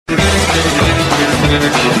Hello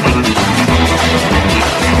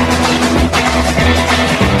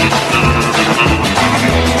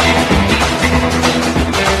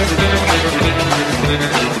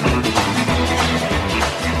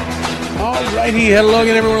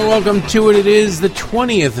again, everyone. Welcome to it. It is the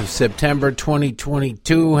 20th of September,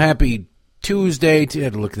 2022. Happy Tuesday. I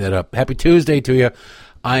had to look that up. Happy Tuesday to you.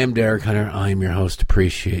 I am Derek Hunter. I am your host.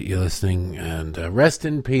 Appreciate you listening. And rest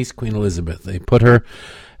in peace, Queen Elizabeth. They put her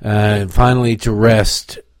finally to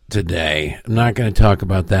rest today. I'm not going to talk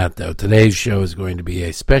about that, though. Today's show is going to be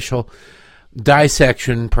a special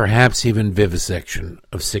dissection, perhaps even vivisection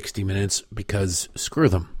of 60 Minutes, because screw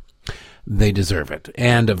them. They deserve it.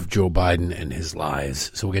 And of Joe Biden and his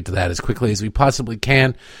lies. So we'll get to that as quickly as we possibly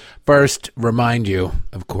can. First, remind you,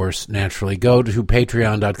 of course, naturally, go to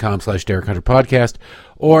patreon.com/Derek Hunter Podcast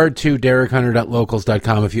or to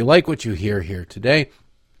DerekHunter.locals.com if you like what you hear here today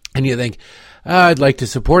and you think, I'd like to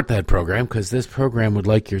support that program because this program would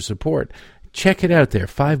like your support. Check it out there.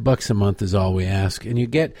 $5 a month is all we ask. And you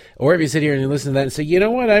get, or if you sit here and you listen to that and say, you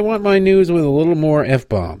know what, I want my news with a little more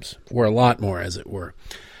F-bombs, or a lot more, as it were.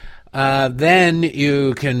 Then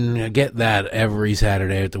you can get that every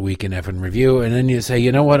Saturday at the Weekend F and Review, and then you say,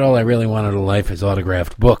 you know what, all I really want out of life is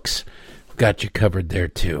autographed books. Got you covered there,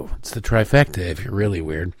 too. It's the trifecta, if you're really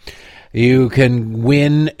weird. You can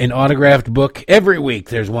win an autographed book every week.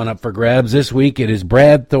 There's one up for grabs. This week it is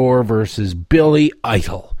Brad Thor versus Billy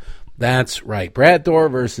Idol. That's right, Brad Thor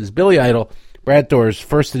versus Billy Idol. Brad Thor's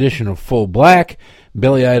first edition of Full Black,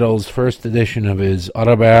 Billy Idol's first edition of his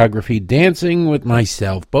autobiography, Dancing with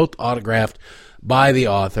Myself, both autographed by the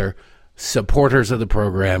author. Supporters of the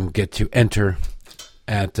program get to enter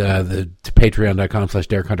at the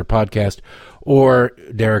patreon.com/Derek Hunter Podcast or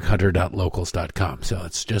DerekHunter.locals.com. So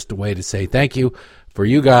it's just a way to say thank you for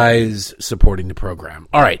you guys supporting the program.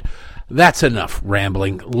 All right, that's enough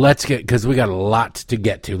rambling. Let's get, because we got a lot to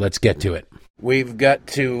get to. Let's get to it. We've got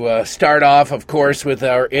to start off, of course, with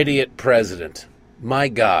our idiot president. My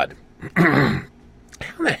God. How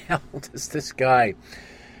the hell does this guy...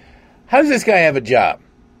 How does this guy have a job?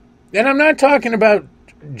 And I'm not talking about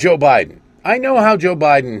Joe Biden. I know how Joe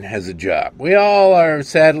Biden has a job. We all are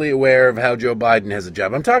sadly aware of how Joe Biden has a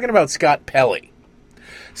job. I'm talking about Scott Pelley.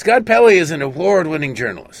 Scott Pelley is an award-winning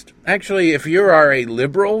journalist. Actually, if you are a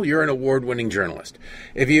liberal, you're an award-winning journalist.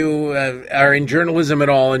 If you are in journalism at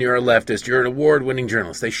all and you're a leftist, you're an award-winning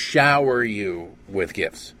journalist. They shower you with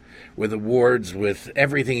gifts, with awards, with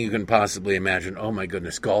everything you can possibly imagine. Oh, my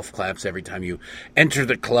goodness, golf claps every time you enter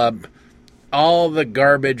the club. All the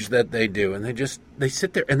garbage that they do. And they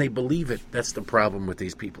sit there and they believe it. That's the problem with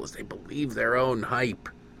these people, is they believe their own hype.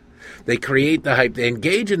 They create the hype. They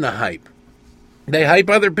engage in the hype. They hype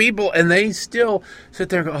other people, and they still sit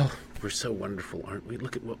there and go, oh, we're so wonderful, aren't we?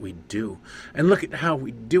 Look at what we do. And look at how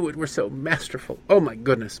we do it. We're so masterful. Oh, my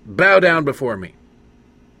goodness. Bow down before me.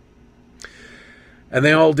 And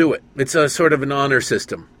they all do it. It's a sort of an honor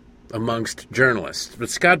system amongst journalists. But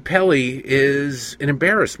Scott Pelley is an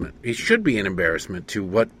embarrassment. He should be an embarrassment to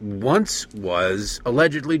what once was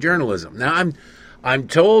allegedly journalism. Now, I'm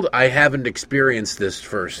told, I haven't experienced this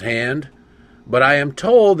firsthand, but I am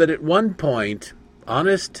told that at one point,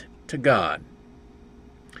 honest to God,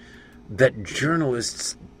 that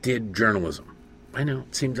journalists did journalism. I know,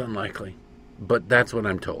 it seems unlikely, but that's what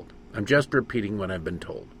I'm told. I'm just repeating what I've been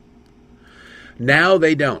told. Now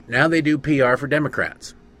they don't. Now they do PR for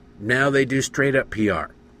Democrats. Now they do straight-up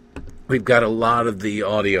PR. We've got a lot of the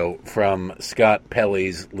audio from Scott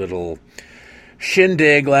Pelley's little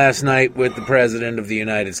shindig last night with the President of the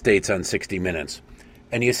United States on 60 Minutes.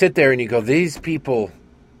 And you sit there and you go, these people,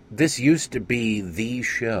 this used to be the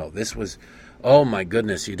show. This was, oh my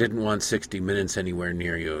goodness, you didn't want 60 Minutes anywhere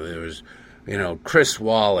near you. There was,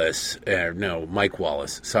 Mike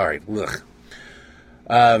Wallace, sorry,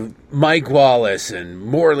 Mike Wallace and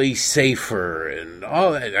Morley Safer and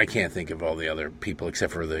all that. I can't think of all the other people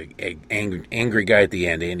except for the angry guy at the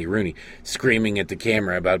end, Andy Rooney, screaming at the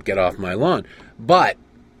camera about get off my lawn. But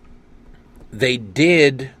they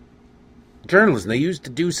did journalism. They used to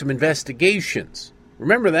do some investigations.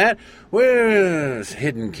 Remember that? Where's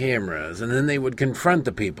hidden cameras? And then they would confront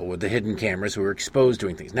the people with the hidden cameras who were exposed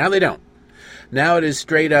doing things. Now they don't. Now it is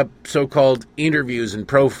straight up so-called interviews and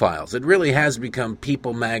profiles. It really has become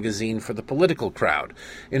People magazine for the political crowd.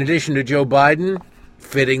 In addition to Joe Biden,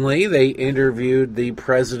 fittingly, they interviewed the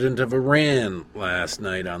president of Iran last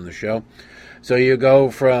night on the show. So you go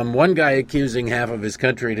from one guy accusing half of his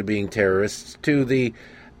country to being terrorists to the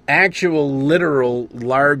actual, literal,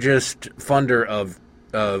 largest funder of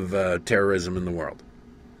terrorism in the world.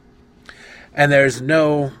 And there's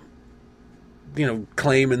no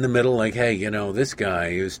claim in the middle, like, hey, this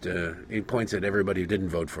guy he points at everybody who didn't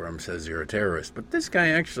vote for him, says you're a terrorist. But this guy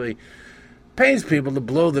actually pays people to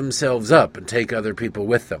blow themselves up and take other people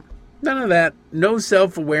with them. None of that. No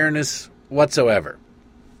self-awareness whatsoever.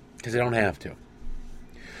 Because they don't have to.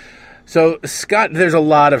 So, Scott, there's a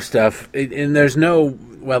lot of stuff. And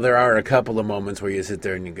there are a couple of moments where you sit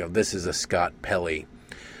there and you go, this is a Scott Pelley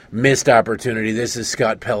missed opportunity. This is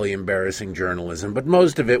Scott Pelley embarrassing journalism. But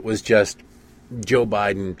most of it was just Joe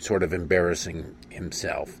Biden sort of embarrassing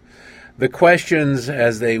himself. The questions,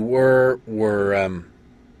 as they were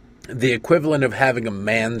the equivalent of having a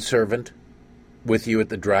manservant with you at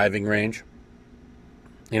the driving range.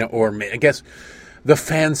 Or I guess the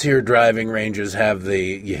fancier driving ranges have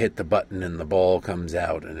you hit the button and the ball comes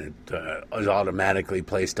out and it is automatically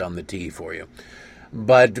placed on the tee for you.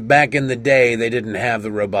 But back in the day, they didn't have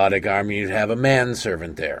the robotic arm. You'd have a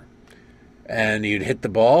manservant there. And you'd hit the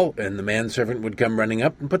ball, and the manservant would come running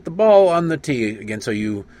up and put the ball on the tee again, so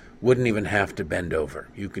you wouldn't even have to bend over.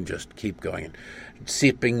 You can just keep going,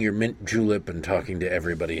 sipping your mint julep and talking to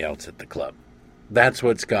everybody else at the club. That's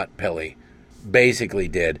what Scott Pelley basically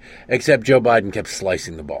did, except Joe Biden kept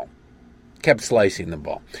slicing the ball.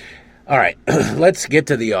 All right, let's get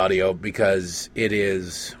to the audio because it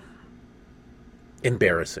is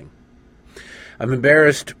embarrassing. I'm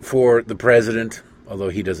embarrassed for the president, although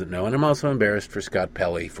he doesn't know, and I'm also embarrassed for Scott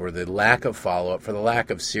Pelley for the lack of follow-up, for the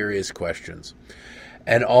lack of serious questions,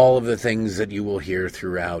 and all of the things that you will hear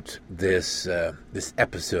throughout this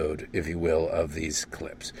episode, if you will, of these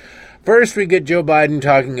clips. First, we get Joe Biden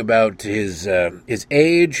talking about his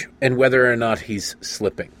age and whether or not he's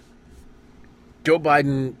slipping. Joe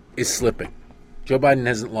Biden is slipping. Joe Biden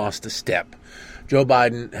hasn't lost a step. Joe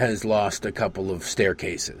Biden has lost a couple of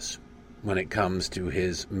staircases when it comes to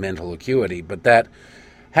his mental acuity, but that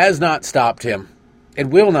has not stopped him. It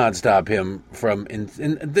will not stop him from,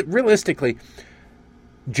 realistically,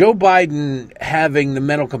 Joe Biden having the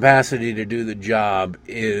mental capacity to do the job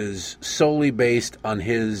is solely based on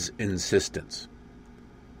his insistence.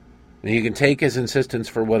 Now, you can take his insistence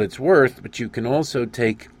for what it's worth, but you can also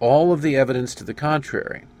take all of the evidence to the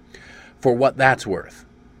contrary for what that's worth.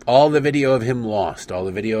 All the video of him lost, all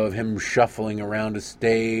the video of him shuffling around a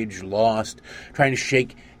stage, lost, trying to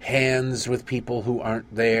shake hands with people who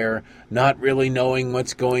aren't there, not really knowing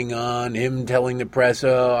what's going on, him telling the press,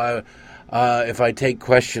 if I take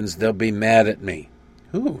questions, they'll be mad at me.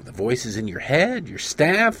 Who? The voices in your head, your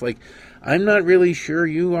staff? Like, I'm not really sure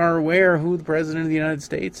you are aware who the President of the United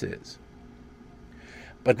States is.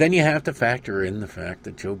 But then you have to factor in the fact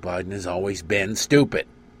that Joe Biden has always been stupid.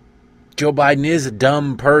 Joe Biden is a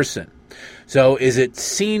dumb person. So is it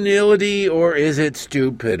senility or is it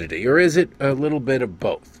stupidity? Or is it a little bit of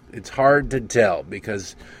both? It's hard to tell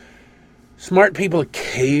because smart people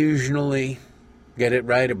occasionally get it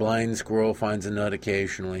right. A blind squirrel finds a nut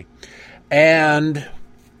occasionally. And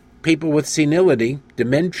people with senility,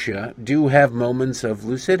 dementia, do have moments of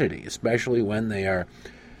lucidity, especially when they are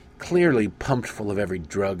clearly pumped full of every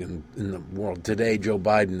drug in the world. Today, Joe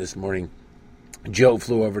Biden, this morning, Joe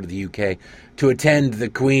flew over to the UK to attend the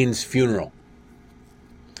Queen's funeral.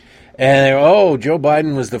 And Joe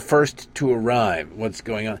Biden was the first to arrive. What's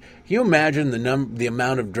going on? Can you imagine the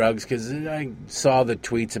amount of drugs? Because I saw the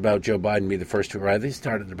tweets about Joe Biden being the first to arrive. They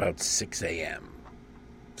started at about 6 a.m.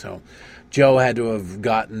 So Joe had to have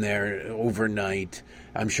gotten there overnight.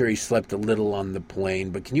 I'm sure he slept a little on the plane.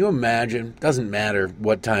 But can you imagine? Doesn't matter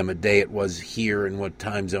what time of day it was here and what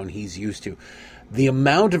time zone he's used to. The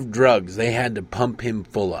amount of drugs they had to pump him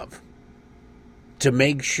full of to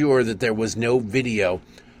make sure that there was no video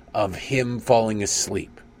of him falling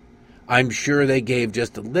asleep. I'm sure they gave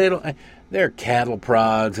just a little. They're cattle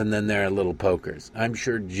prods and then there are little pokers. I'm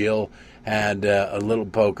sure Jill had a little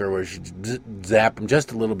poker where she zapped him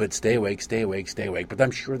just a little bit. Stay awake, stay awake, stay awake. But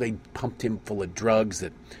I'm sure they pumped him full of drugs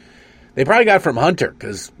that they probably got from Hunter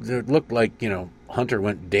because it looked like, Hunter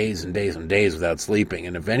went days and days and days without sleeping.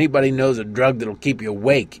 And if anybody knows a drug that'll keep you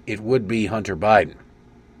awake, it would be Hunter Biden,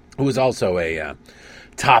 who was also a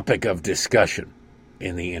topic of discussion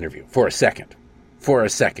in the interview for a second.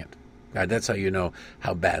 God, that's how you know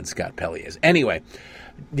how bad Scott Pelley is. Anyway,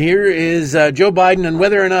 here is Joe Biden and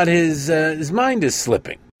whether or not his mind is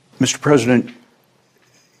slipping. Mr. President,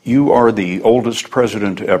 you are the oldest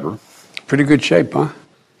president ever. Pretty good shape, huh?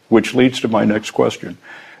 Which leads to my next question.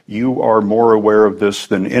 You are more aware of this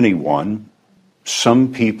than anyone.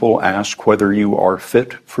 Some people ask whether you are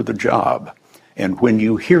fit for the job. And when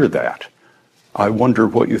you hear that, I wonder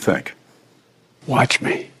what you think. Watch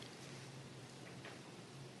me.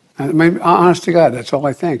 I mean, honest to God, that's all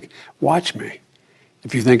I think. Watch me.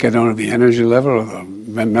 If you think I don't have the energy level or the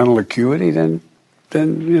mental acuity, then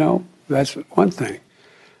that's one thing.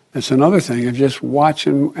 It's another thing of just watch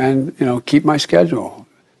and keep my schedule,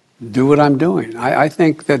 do what I'm doing. I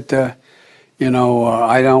think that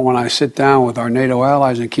I don't, when I sit down with our NATO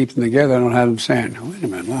allies and keep them together, I don't have them saying, wait a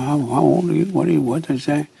minute, how old are you? What did they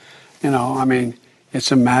say?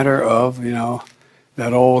 It's a matter of,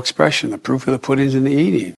 that old expression, the proof of the pudding's in the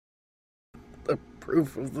eating. The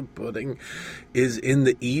proof of the pudding is in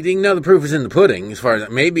the eating? No, the proof is in the pudding, as far as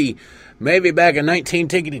maybe back in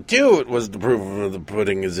 1982 it was the proof of the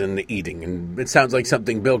pudding is in the eating. And it sounds like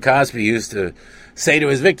something Bill Cosby used to say to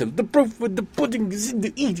his victim. The proof of the pudding is in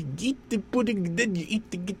the eating. You eat the pudding, then you eat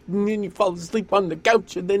and then you fall asleep on the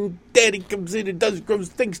couch, and then Daddy comes in and does gross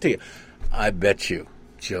things to you. I bet you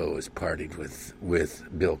Joe is partied with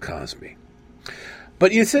Bill Cosby.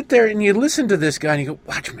 But you sit there and you listen to this guy and you go,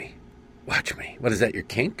 watch me. Watch me. What is that, your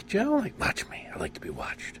kink, Joe? Like, watch me. I like to be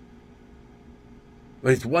watched.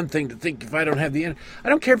 But it's one thing to think if I don't have the energy. I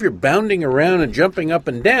don't care if you're bounding around and jumping up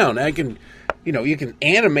and down. You can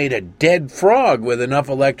animate a dead frog with enough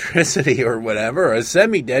electricity or whatever, or a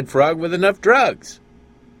semi-dead frog with enough drugs.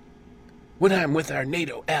 When I'm with our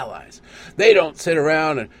NATO allies, they don't sit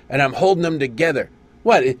around and I'm holding them together.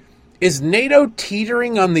 What? Is NATO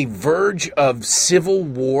teetering on the verge of civil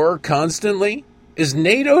war constantly? Is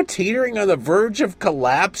NATO teetering on the verge of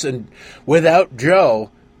collapse? And without Joe,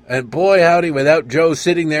 and boy howdy, without Joe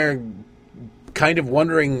sitting there kind of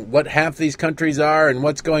wondering what half these countries are and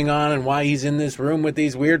what's going on and why he's in this room with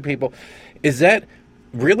these weird people, is that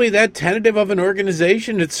really that tentative of an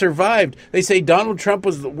organization? It survived. They say Donald Trump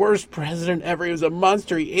was the worst president ever. He was a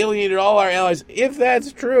monster. He alienated all our allies. If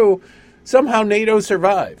that's true, somehow NATO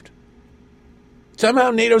survived.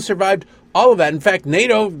 Somehow NATO survived all of that. In fact,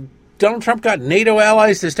 Donald Trump got NATO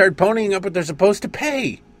allies to start ponying up what they're supposed to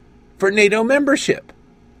pay for NATO membership.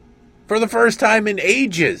 For the first time in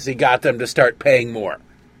ages, he got them to start paying more.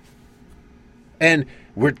 And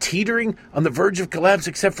we're teetering on the verge of collapse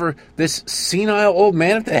except for this senile old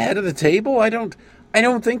man at the head of the table? I don't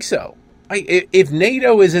think so. If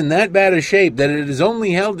NATO is in that bad a shape that it is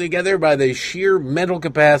only held together by the sheer mental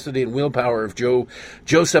capacity and willpower of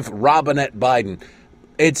Joseph Robinette Biden,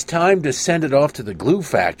 it's time to send it off to the glue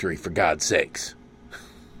factory, for God's sakes.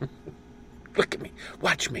 Look at me.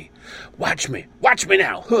 Watch me. Watch me. Watch me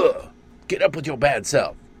now. Huh. Get up with your bad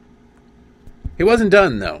self. He wasn't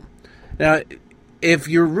done, though. Now, if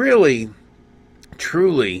you're really,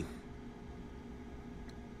 truly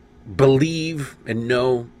believe and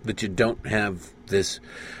know that you don't have this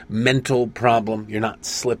mental problem, you're not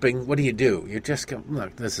slipping, what do? You just go,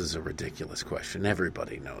 look, this is a ridiculous question.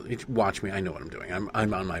 Everybody knows. Watch me. I know what I'm doing.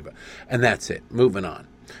 I'm on my... And that's it. Moving on.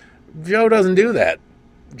 Joe doesn't do that.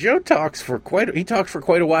 Joe talks for quite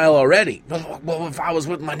a while already. Well, if I was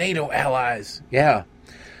with my NATO allies. Yeah.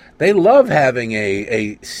 They love having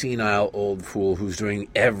a senile old fool who's doing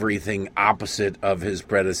everything opposite of his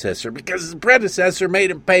predecessor because his predecessor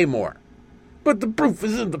made him pay more. But the proof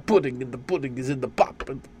is in the pudding, and the pudding is in the pop,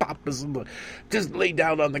 and the pop is in the... Just lay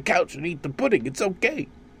down on the couch and eat the pudding. It's okay.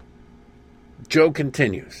 Joe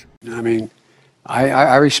continues.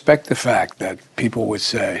 I respect the fact that people would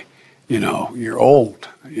say, you're old.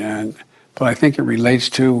 But I think it relates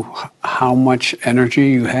to how much energy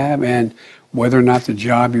you have and whether or not the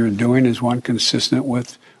job you're doing is one consistent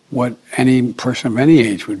with what any person of any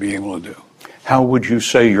age would be able to do. How would you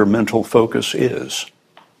say your mental focus is?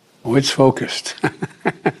 Oh, it's focused.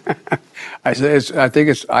 I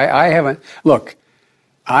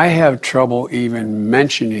have trouble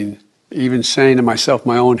even saying to myself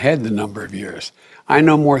my own head the number of years. I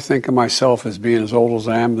no more think of myself as being as old as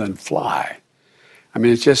I am than fly.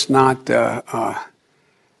 It's just not, I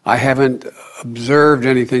haven't observed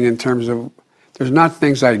anything in terms of, there's not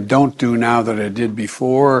things I don't do now that I did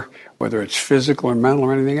before, whether it's physical or mental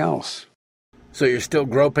or anything else. So you're still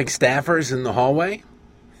groping staffers in the hallway?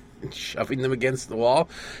 Shoving them against the wall,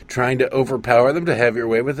 trying to overpower them to have your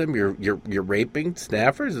way with them. You're raping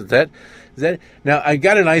staffers. Is that? Now I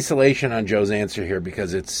got an isolation on Joe's answer here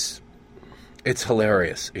because it's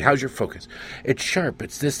hilarious. How's your focus? It's sharp.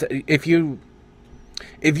 It's this. If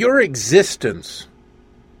your existence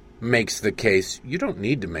makes the case, you don't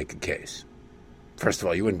need to make a case. First of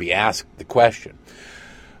all, you wouldn't be asked the question.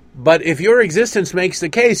 But if your existence makes the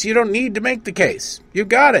case, you don't need to make the case. You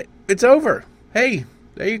got it. It's over. Hey.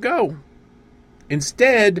 There you go.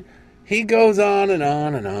 Instead, he goes on and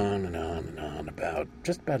on and on and on and on about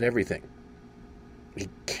just about everything. He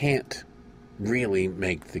can't really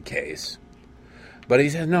make the case. But he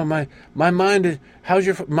says, no, my mind is,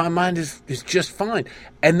 my mind is just fine.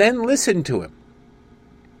 And then listen to him.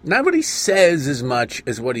 Not what he says as much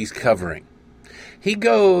as what he's covering. He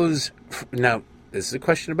goes, now, this is a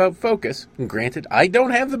question about focus. And granted, I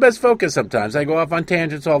don't have the best focus sometimes. I go off on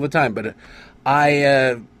tangents all the time, but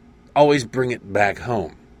I always bring it back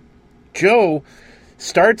home. Joe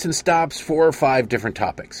starts and stops 4 or 5 different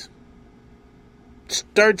topics.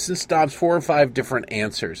 Starts and stops 4 or 5 different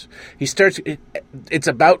answers. It's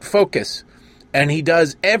about focus, and he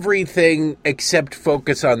does everything except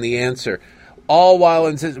focus on the answer. All while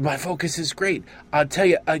and says, my focus is great. I'll tell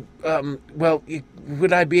you,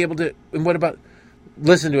 would I be able to, and what about,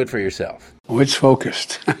 listen to it for yourself. Oh, it's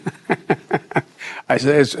focused. I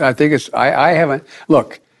haven't,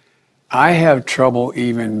 look, I have trouble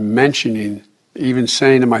even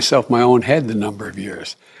saying to myself my own head the number of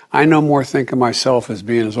years. I no more think of myself as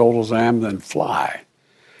being as old as I am than fly.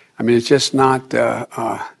 I mean, it's just not,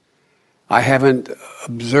 I haven't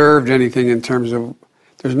observed anything in terms of,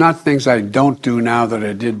 there's not things I don't do now that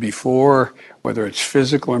I did before, whether it's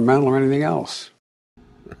physical or mental or anything else.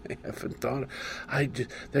 I haven't thought.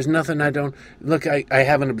 There's nothing I don't. Look, I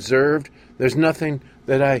haven't observed. There's nothing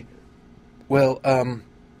that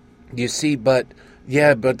you see, but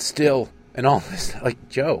still, and all this. Like,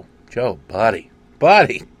 Joe, buddy,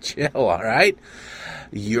 chill, all right?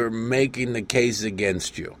 You're making the case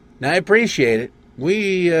against you. Now, I appreciate it.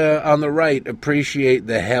 We, on the right, appreciate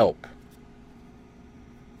the help.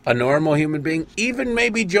 A normal human being, even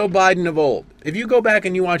maybe Joe Biden of old. If you go back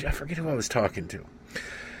and you watch, I forget who I was talking to.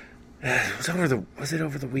 Was it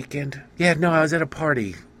over the weekend? Yeah, no, I was at a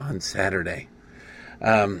party on Saturday.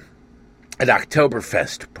 An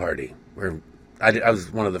Oktoberfest party where I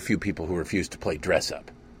was one of the few people who refused to play dress up.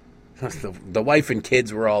 The wife and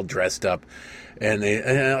kids were all dressed up, and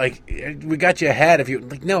we got you a hat if you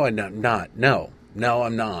like. No, I'm not. No,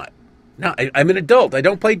 I'm not. No, I'm an adult. I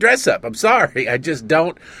don't play dress up. I'm sorry. I just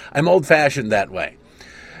don't. I'm old-fashioned that way.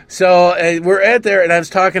 So we're at there, and I was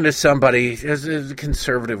talking to somebody. It was a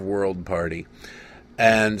conservative world party.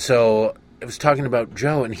 And so I was talking about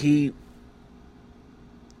Joe, and he's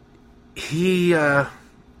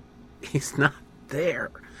not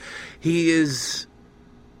there. He is,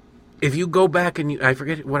 if you go back and I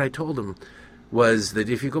forget what I told him, was that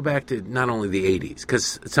if you go back to not only the 80s,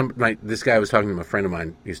 because this guy I was talking to, a friend of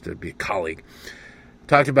mine, used to be a colleague,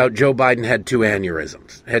 talked about Joe Biden had 2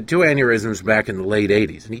 aneurysms. Had 2 aneurysms back in the late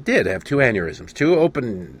 80s, and he did have 2 aneurysms, 2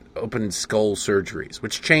 open skull surgeries,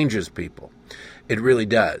 which changes people. It really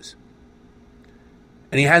does.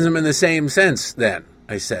 And he hasn't been the same since then,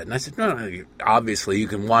 I said. And I said, no, obviously you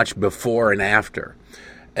can watch before and after.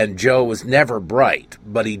 And Joe was never bright,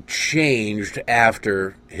 but he changed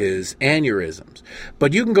after his aneurysms.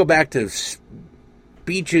 But you can go back to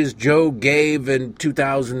speeches Joe gave in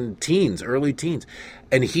 2000 teens, early teens,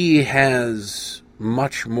 and he has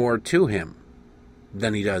much more to him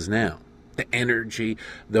than he does now. The energy,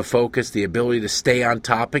 the focus, the ability to stay on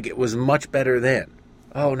topic, it was much better then.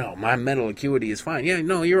 Oh, no, my mental acuity is fine. Yeah,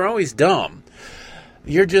 no, you're always dumb.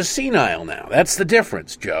 You're just senile now. That's the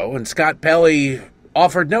difference, Joe. And Scott Pelley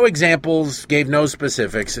offered no examples, gave no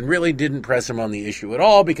specifics, and really didn't press him on the issue at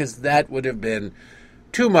all because that would have been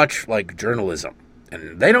too much like journalism.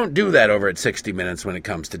 And they don't do that over at 60 Minutes when it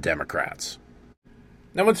comes to Democrats.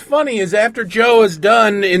 Now what's funny is after Joe is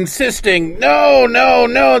done insisting, no,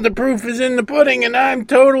 the proof is in the pudding and I'm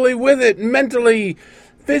totally with it, mentally,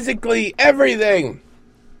 physically, everything.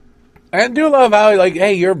 I do love how,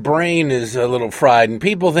 hey, your brain is a little fried and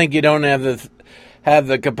people think you don't have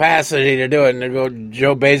the capacity to do it. And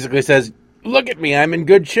Joe basically says, look at me, I'm in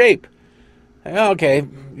good shape. Okay,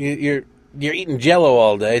 you're eating Jell-O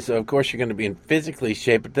all day, so of course you're going to be in physically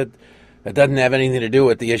shape, but that doesn't have anything to do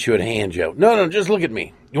with the issue at hand, Joe. No, just look at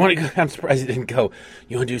me. You want to go? I'm surprised he didn't go,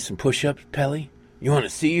 you want to do some push-ups, Pelly? You want to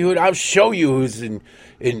see who? I'll show you who's in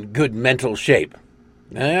good mental shape.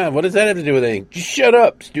 What does that have to do with anything? Just shut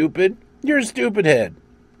up, stupid. You're a stupid head.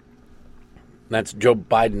 That's Joe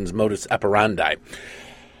Biden's modus operandi.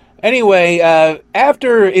 Anyway,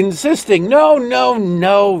 after insisting,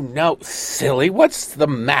 no, silly, what's the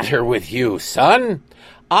matter with you, son?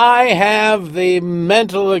 I have the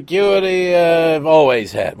mental acuity I've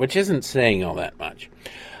always had, which isn't saying all that much.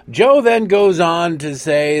 Joe then goes on to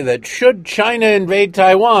say that should China invade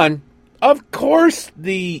Taiwan, of course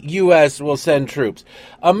the U.S. will send troops.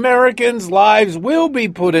 Americans' lives will be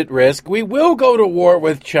put at risk. We will go to war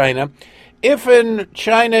with China if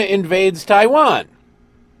China invades Taiwan,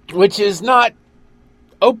 which is not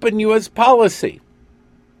open U.S. policy.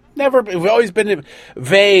 We've always been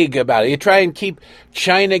vague about it. You try and keep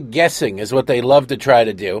China guessing is what they love to try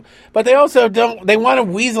to do. But they also they want to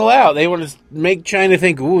weasel out. They want to make China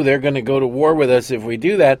think, ooh, they're going to go to war with us if we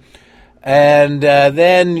do that. And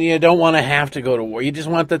then you don't want to have to go to war. You just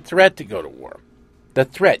want the threat to go to war. The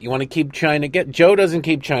threat. You want to keep China Joe doesn't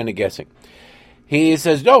keep China guessing. He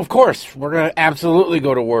says, no, of course, we're going to absolutely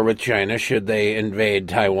go to war with China should they invade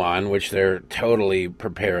Taiwan, which they're totally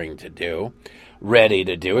preparing to do, ready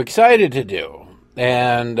to do, excited to do.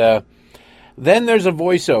 And then there's a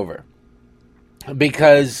voiceover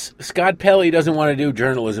because Scott Pelley doesn't want to do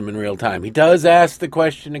journalism in real time. He does ask the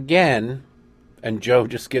question again, and Joe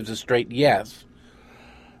just gives a straight yes.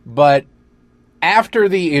 But after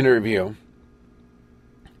the interview,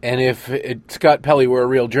 and if Scott Pelley were a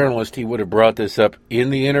real journalist, he would have brought this up in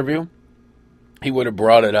the interview. He would have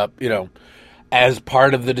brought it up, as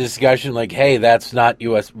part of the discussion, like, hey, that's not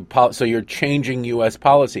U.S. policy, so you're changing U.S.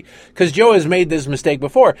 policy. Because Joe has made this mistake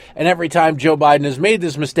before, and every time Joe Biden has made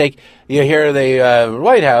this mistake, you hear the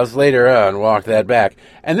White House later on walk that back.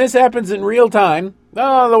 And this happens in real time.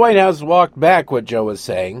 Oh, the White House walked back what Joe was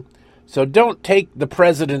saying. So don't take the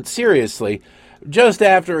president seriously just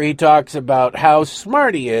after he talks about how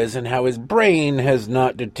smart he is and how his brain has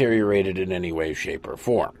not deteriorated in any way, shape, or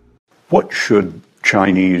form. What should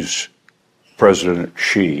Chinese President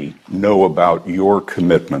Xi know about your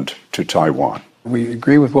commitment to Taiwan? We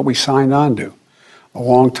agree with what we signed on to a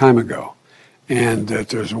long time ago, and that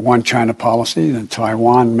there's a one China policy, and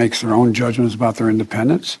Taiwan makes their own judgments about their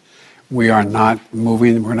independence. We are not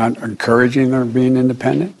we're not encouraging their being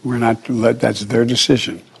independent. That's their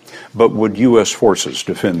decision. But would U.S. forces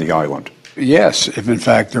defend the island? Yes, if in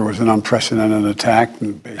fact there was an unprecedented attack.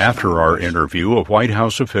 After our interview, a White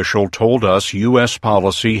House official told us U.S.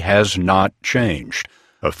 policy has not changed.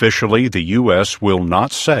 Officially, the U.S. will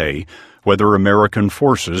not say whether American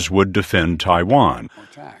forces would defend Taiwan.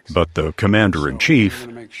 But the commander-in-chief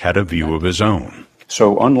had a view of his own.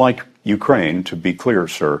 So unlike Ukraine, to be clear,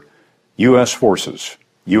 sir, U.S. forces,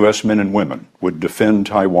 U.S. men and women, would defend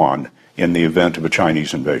Taiwan in the event of a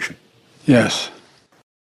Chinese invasion. Yes.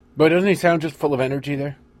 But doesn't he sound just full of energy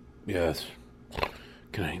there? Yes.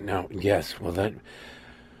 Can I? No. Yes. Well, that...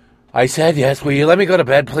 I said yes. Will you let me go to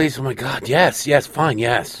bed, please? Oh, my God. Yes. Yes. Fine.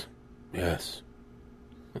 Yes. Yes.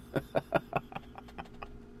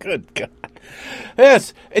 Good God.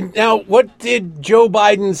 Yes. And now, what did Joe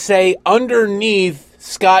Biden say underneath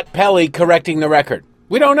Scott Pelley correcting the record?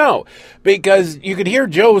 We don't know, because you could hear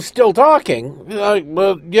Joe still talking.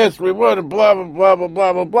 Well, yes, we would, blah, blah, blah, blah,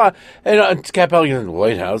 blah, blah, blah. And Scott Pelley in the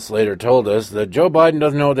White House later told us that Joe Biden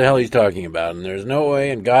doesn't know what the hell he's talking about, and there's no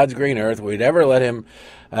way in God's green earth we'd ever let him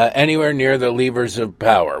anywhere near the levers of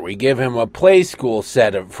power. We give him a play school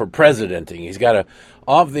set for presidenting. He's got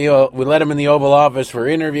we let him in the Oval Office for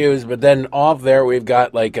interviews, but then off there we've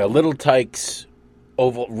got like a Little Tikes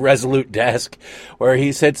Oval Resolute desk where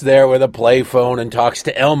he sits there with a play phone and talks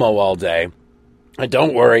to Elmo all day. And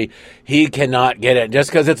don't worry, he cannot get it. Just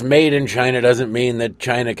because it's made in China doesn't mean that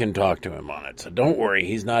China can talk to him on it. So don't worry,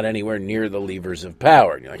 he's not anywhere near the levers of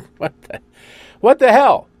power. And you're like, what the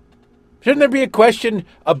hell? Shouldn't there be a question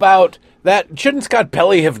about that? Shouldn't Scott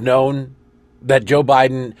Pelley have known that Joe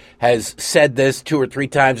Biden has said this 2 or 3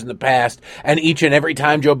 times in the past, and each and every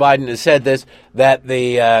time Joe Biden has said this, that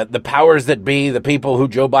the powers that be, the people who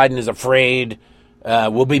Joe Biden is afraid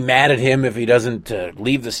will be mad at him if he doesn't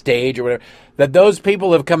leave the stage or whatever, that those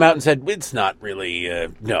people have come out and said, it's not really,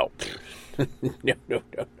 no. No.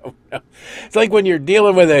 It's like when you're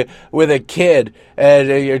dealing with a kid and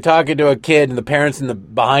you're talking to a kid and the parents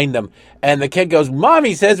behind them, and the kid goes,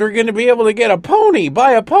 "Mommy says we're going to be able to get a pony,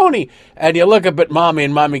 buy a pony," and you look up at mommy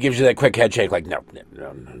and mommy gives you that quick head shake, like no.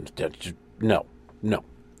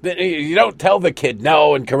 You don't tell the kid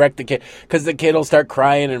no and correct the kid, because the kid will start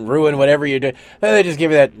crying and ruin whatever you're doing. Then they just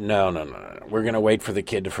give you that no. We're going to wait for the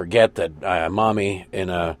kid to forget that mommy in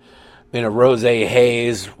a rosé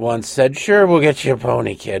haze once said, "Sure, we'll get you a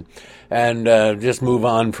pony, kid," and just move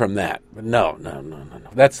on from that. But no.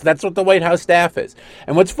 That's what the White House staff is.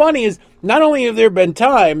 And what's funny is, not only have there been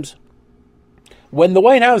times when the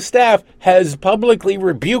White House staff has publicly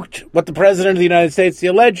rebuked what the President of the United States, the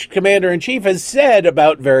alleged commander-in-chief, has said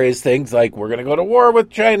about various things, like we're going to go to war with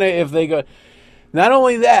China if they go. Not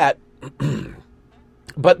only that,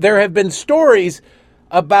 but there have been stories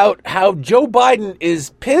about how Joe Biden is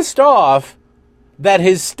pissed off that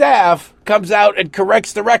his staff comes out and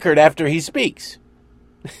corrects the record after he speaks.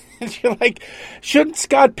 You're like, shouldn't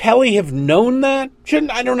Scott Pelley have known that?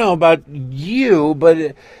 I don't know about you,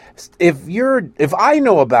 but if I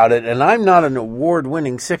know about it and I'm not an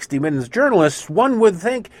award-winning 60 Minutes journalist, one would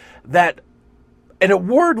think that an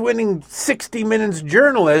award-winning 60 Minutes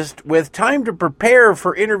journalist with time to prepare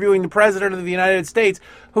for interviewing the President of the United States,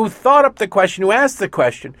 who thought up the question, who asked the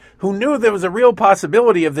question, who knew there was a real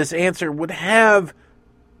possibility of this answer, would have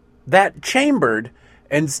that chambered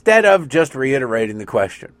instead of just reiterating the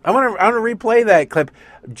question. I want to replay that clip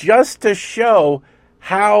just to show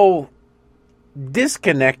how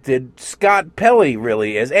disconnected Scott Pelley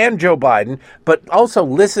really is, and Joe Biden, but also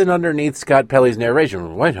listen underneath Scott Pelley's narration. The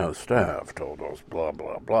White House staff told us blah,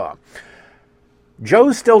 blah, blah.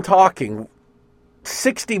 Joe's still talking.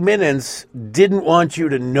 60 Minutes didn't want you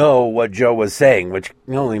to know what Joe was saying, which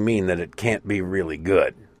can only mean that it can't be really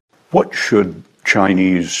good. What should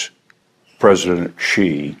Chinese President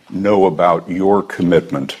Xi know about your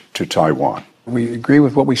commitment to Taiwan? We agree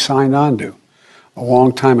with what we signed on to a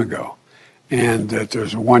long time ago, and that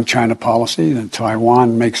there's a one China policy, that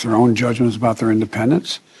Taiwan makes their own judgments about their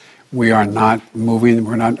independence. We are not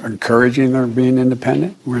we're not encouraging their being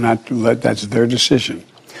independent. That's their decision.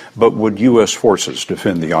 But would U.S. forces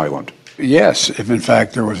defend the island? Yes, if in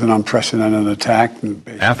fact there was an unprecedented attack.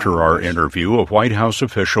 After our interview, a White House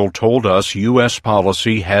official told us U.S.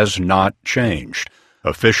 policy has not changed.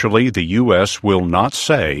 Officially, the U.S. will not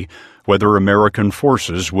say whether American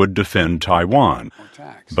forces would defend Taiwan.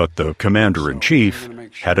 But the commander-in-chief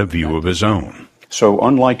had a view of his own. So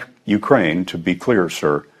unlike Ukraine, to be clear,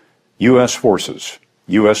 sir, U.S. forces,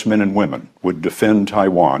 U.S. men and women, would defend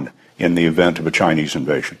Taiwan in the event of a Chinese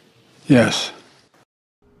invasion? Yes.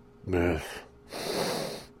 Yes.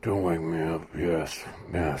 Don't wake me up. Yes.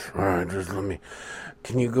 Yes. All right, just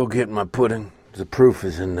can you go get my pudding? The proof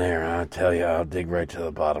is in there. I tell you, I'll dig right to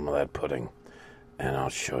the bottom of that pudding, and I'll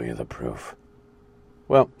show you the proof.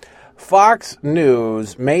 Well, Fox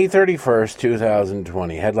News, May 31st,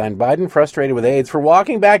 2020. Headline: Biden frustrated with aides for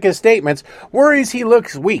walking back his statements, worries he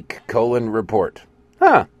looks weak, report.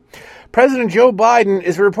 President Joe Biden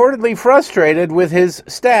is reportedly frustrated with his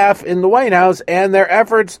staff in the White House and their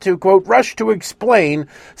efforts to, quote, rush to explain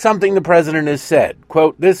something the president has said.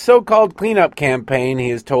 Quote, this so-called cleanup campaign, he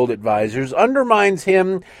has told advisors, undermines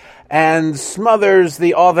him and smothers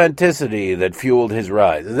the authenticity that fueled his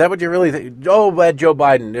rise. Is that what you really think? Oh, bad Joe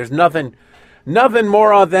Biden. There's nothing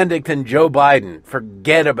more authentic than Joe Biden.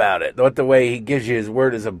 Forget about it. What the way he gives you his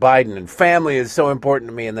word as a Biden, and family is so important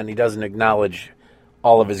to me, and then he doesn't acknowledge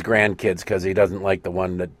all of his grandkids because he doesn't like the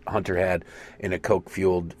one that Hunter had in a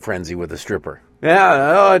coke-fueled frenzy with a stripper.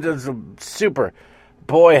 Yeah, it's super.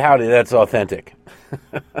 Boy, howdy, that's authentic.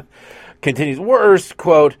 Continues, worse,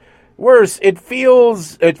 quote, worse, it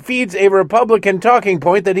feeds a Republican talking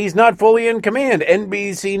point that he's not fully in command,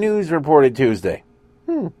 NBC News reported Tuesday.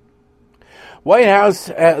 The White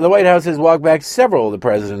House has walked back several of the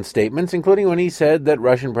president's statements, including when he said that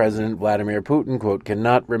Russian President Vladimir Putin, quote,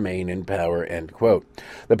 cannot remain in power, end quote.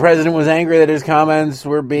 The president was angry that his comments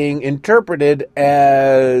were being interpreted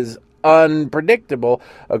as unpredictable.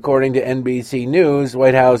 According to NBC News,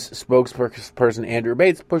 White House spokesperson Andrew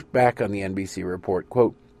Bates pushed back on the NBC report,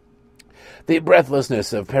 quote, the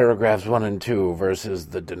breathlessness of paragraphs 1 and 2 versus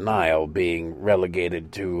the denial being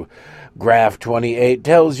relegated to graph 28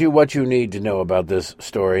 tells you what you need to know about this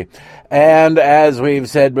story. And as we've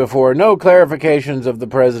said before, no clarifications of the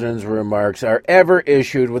president's remarks are ever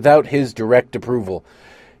issued without his direct approval,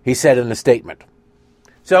 he said in a statement.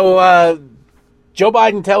 So, Joe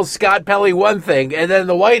Biden tells Scott Pelley one thing, and then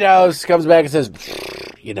the White House comes back and says,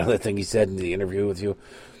 you know that thing he said in the interview with you?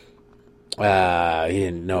 He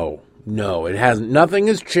didn't know. No, it hasn't. Nothing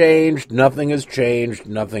has changed. Nothing has changed.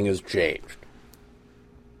 Nothing has changed.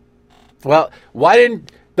 Well, why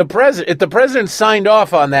didn't the president, if the president signed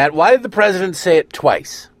off on that, why did the president say it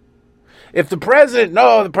twice? If the president,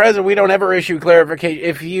 we don't ever issue clarification.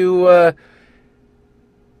 If you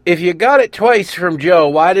got it twice from Joe,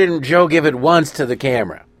 why didn't Joe give it once to the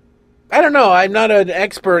camera? I don't know. I'm not an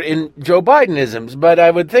expert in Joe Bidenisms, but I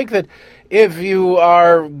would think that if you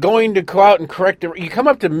are going to go out and correct it, you come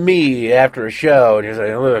up to me after a show and you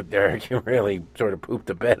say, look, Derek, you really sort of pooped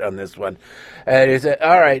the bed on this one. And you say,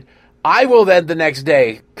 all right, I will then the next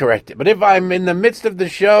day correct it. But if I'm in the midst of the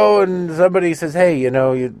show and somebody says, hey,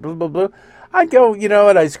 you blah, blah, blah, I go, you know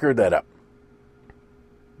what, I screwed that up.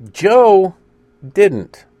 Joe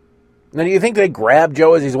didn't. Now, do you think they grabbed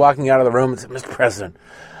Joe as he's walking out of the room and said, Mr. President,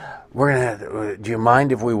 do you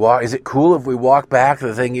mind if we walk? Is it cool if we walk back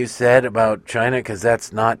the thing you said about China because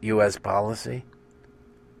that's not U.S. policy?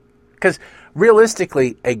 Because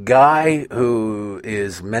realistically, a guy who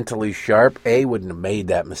is mentally sharp, wouldn't have made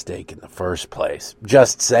that mistake in the first place.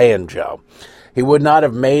 Just saying, Joe. He would not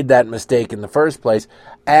have made that mistake in the first place.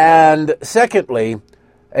 And secondly,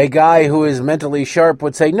 a guy who is mentally sharp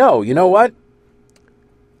would say, no, you know what?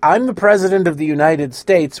 I'm the president of the United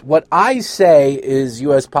States. What I say is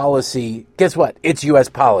U.S. policy. Guess what? It's U.S.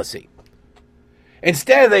 policy.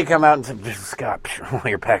 Instead, they come out and say, Scott,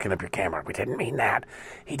 you're packing up your camera. We didn't mean that.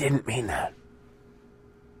 He didn't mean that.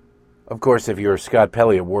 Of course, if you're a Scott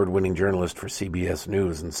Pelley award-winning journalist for CBS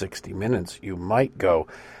News and 60 Minutes, you might go,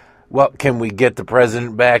 well, can we get the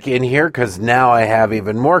president back in here? Because now I have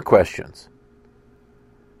even more questions.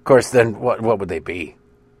 Of course, then what would they be?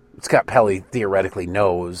 Scott Pelley theoretically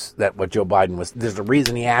knows that what Joe Biden was... There's a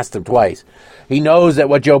reason he asked him twice. He knows that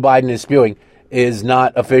what Joe Biden is spewing is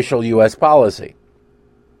not official U.S. policy.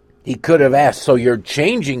 He could have asked, so you're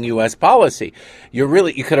changing U.S. policy. You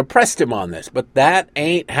could have pressed him on this, but that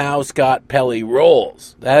ain't how Scott Pelley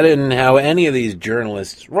rolls. That isn't how any of these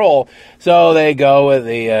journalists roll. So they go with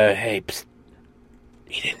the, hey, psst,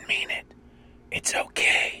 he didn't mean it. It's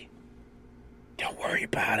okay. Don't worry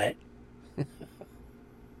about it.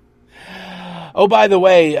 Oh, by the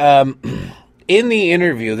way, in the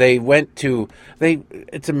interview,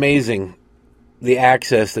 it's amazing the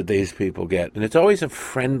access that these people get. And it's always a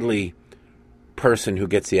friendly person who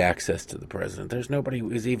gets the access to the president. There's nobody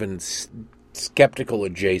who's even skeptical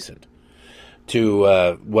adjacent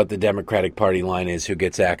to what the Democratic Party line is who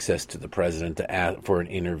gets access to the president for an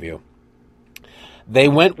interview. They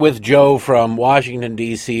went with Joe from Washington,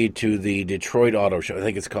 D.C. to the Detroit Auto Show. I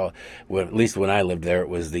think it's called, well, at least when I lived there, it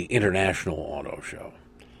was the International Auto Show.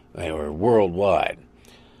 They were worldwide.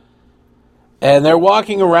 And they're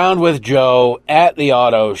walking around with Joe at the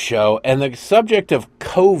auto show, and the subject of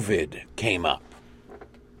COVID came up.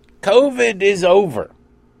 COVID is over.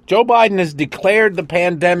 Joe Biden has declared the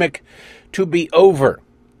pandemic to be over,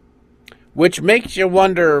 which makes you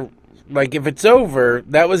wonder, like, if it's over,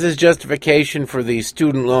 that was his justification for the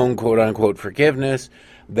student loan, quote-unquote, forgiveness.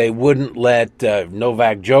 They wouldn't let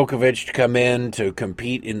Novak Djokovic come in to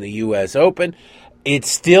compete in the U.S. Open.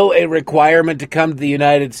 It's still a requirement to come to the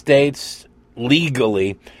United States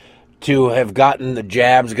legally to have gotten the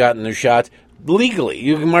jabs, gotten the shots. Legally,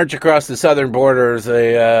 you can march across the southern border and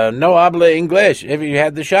say, no habla English. If you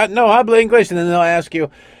had the shot, no habla English. And then they'll ask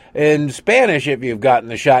you in Spanish if you've gotten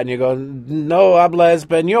the shot, and you go, no habla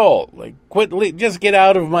Espanol. Like, just get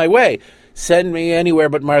out of my way. Send me anywhere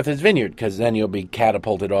but Martha's Vineyard, because then you'll be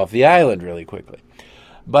catapulted off the island really quickly.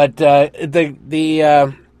 But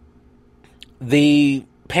the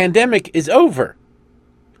pandemic is over,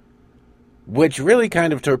 which really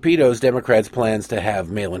kind of torpedoes Democrats' plans to have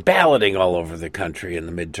mail-in balloting all over the country in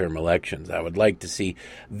the midterm elections. I would like to see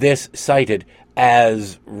this cited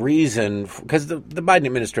as reason, because the Biden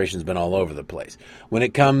administration's been all over the place. When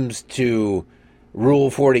it comes to Rule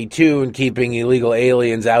 42 and keeping illegal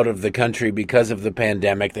aliens out of the country because of the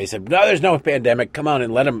pandemic, they said, no, there's no pandemic. Come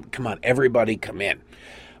on, everybody come in.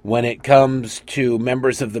 When it comes to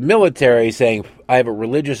members of the military saying, I have a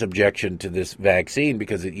religious objection to this vaccine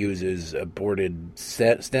because it uses aborted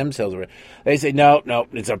stem cells, they say, no,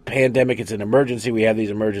 it's a pandemic, it's an emergency, we have these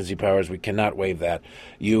emergency powers, we cannot waive that,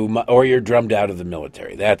 or you're drummed out of the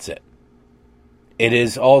military. That's it. It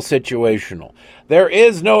is all situational. There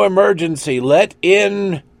is no emergency. Let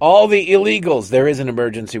in all the illegals. There is an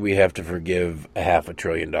emergency. We have to forgive $500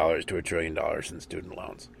 billion to $1 trillion in student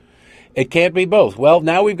loans. It can't be both. Well,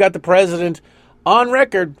 now we've got the president on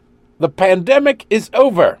record. The pandemic is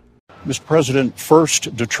over. Mr. President,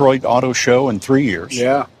 first Detroit Auto Show in 3 years.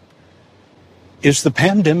 Yeah. Is the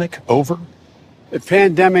pandemic over? The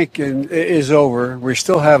pandemic is over. We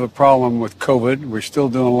still have a problem with COVID. We're still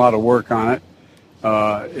doing a lot of work on it.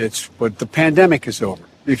 But the pandemic is over.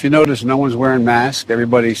 If you notice, no one's wearing masks.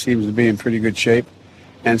 Everybody seems to be in pretty good shape.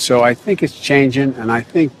 And so I think it's changing, and I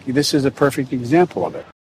think this is a perfect example of it.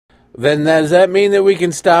 Then does that mean that we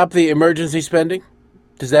can stop the emergency spending?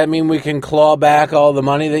 Does that mean we can claw back all the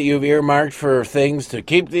money that you've earmarked for things to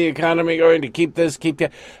keep the economy going, to keep this, keep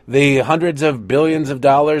that? The hundreds of billions of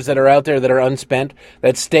dollars that are out there that are unspent,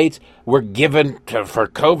 that states were given for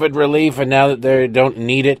COVID relief, and now that they don't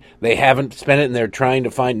need it, they haven't spent it, and they're trying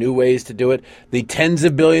to find new ways to do it. The tens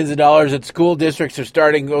of billions of dollars that school districts are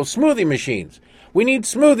starting to go smoothie machines. We need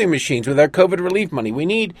smoothie machines with our COVID relief money. We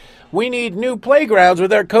need new playgrounds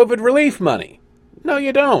with our COVID relief money. No,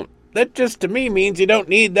 you don't. That just, to me, means you don't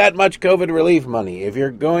need that much COVID relief money if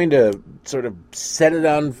you're going to sort of set it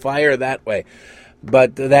on fire that way.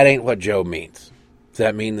 But that ain't what Joe means. Does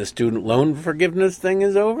that mean the student loan forgiveness thing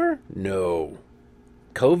is over? No.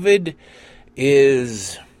 COVID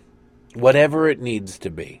is whatever it needs to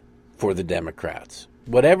be for the Democrats.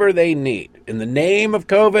 Whatever they need. In the name of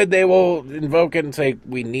COVID, they will invoke it and say,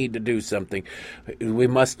 we need to do something. We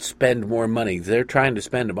must spend more money. They're trying to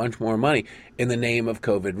spend a bunch more money in the name of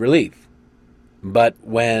COVID relief. But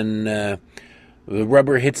when the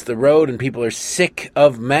rubber hits the road and people are sick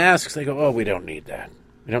of masks, they go, oh, we don't need that.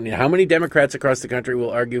 We don't need how many Democrats across the country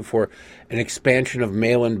will argue for an expansion of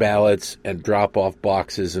mail-in ballots and drop-off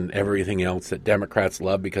boxes and everything else that Democrats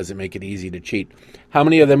love because it make it easy to cheat. How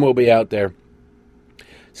many of them will be out there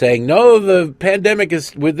saying, no, the pandemic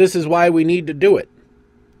is, this is why we need to do it?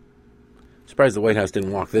 Surprised the White House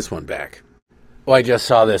didn't walk this one back. Oh, I just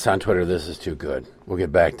saw this on Twitter. This is too good. We'll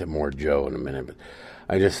get back to more Joe in a minute, but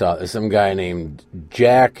I just saw some guy named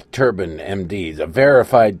Jack Turbin, MD. He's a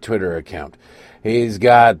verified Twitter account. He's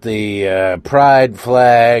got the pride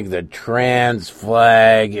flag, the trans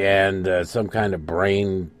flag, and some kind of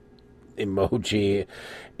brain emoji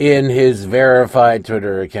in his verified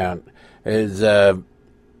Twitter account. His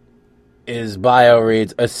bio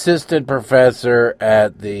reads, assistant professor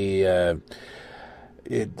at the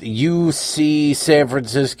UC San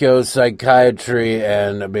Francisco Psychiatry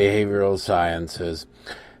and Behavioral Sciences.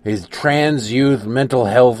 He's trans youth mental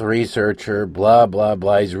health researcher, blah, blah,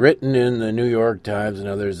 blah. He's written in the New York Times and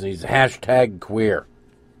others. And he's hashtag queer.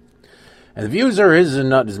 And the views are his and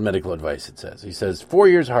not his medical advice, it says. He says 4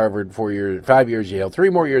 years Harvard, 5 years Yale, 3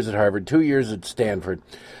 more years at Harvard, 2 years at Stanford.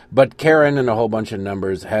 But Karen, and a whole bunch of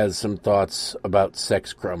numbers, has some thoughts about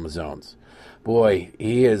sex chromosomes. Boy,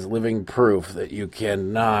 he is living proof that you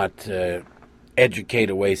cannot educate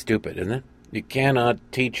away stupid, isn't it? You cannot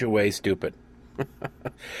teach away stupid. A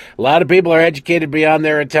lot of people are educated beyond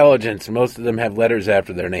their intelligence. Most of them have letters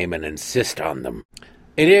after their name and insist on them.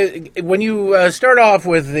 It is when you start off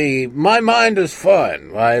with the "my mind is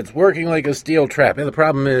fun," it's working like a steel trap. And the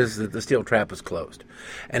problem is that the steel trap is closed,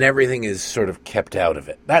 and everything is sort of kept out of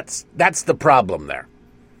it. That's the problem there.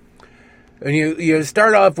 And you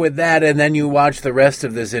start off with that, and then you watch the rest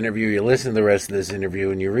of this interview. You listen to the rest of this interview,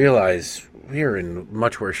 and you realize we're in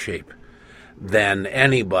much worse shape than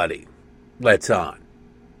anybody lets on.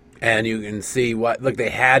 And you can see look, they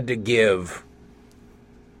had to give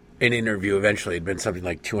an interview eventually. It'd been something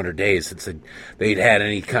like 200 days since they'd had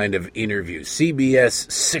any kind of interview.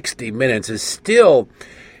 CBS 60 Minutes is still,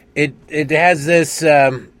 it has this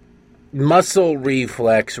muscle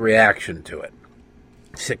reflex reaction to it.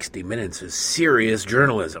 60 Minutes is serious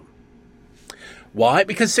journalism. Why?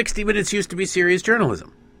 Because 60 Minutes used to be serious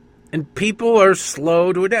journalism. And people are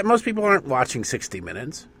slow to adapt. Most people aren't watching 60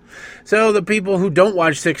 Minutes. So the people who don't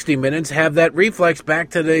watch 60 Minutes have that reflex back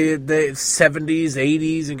to the 70s,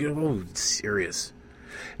 80s, and go, oh, serious.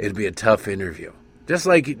 It'd be a tough interview. Just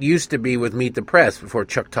like it used to be with Meet the Press before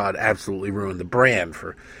Chuck Todd absolutely ruined the brand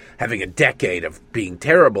for having a decade of being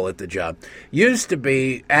terrible at the job. Used to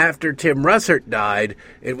be, after Tim Russert died,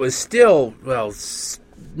 it was still, well,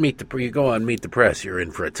 you go on Meet the Press, you're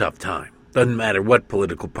in for a tough time. Doesn't matter what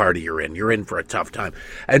political party you're in for a tough time.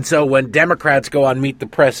 And so when Democrats go on Meet the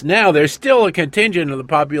Press now, there's still a contingent of the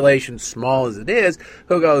population, small as it is,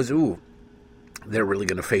 who goes, ooh, they're really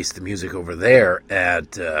going to face the music over there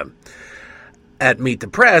at Meet the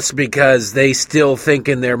Press, because they still think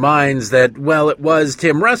in their minds that, well, it was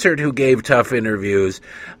Tim Russert who gave tough interviews,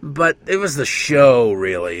 but it was the show,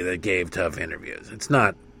 really, that gave tough interviews. That's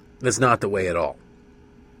not the way at all.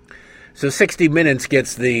 So 60 Minutes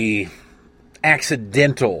gets the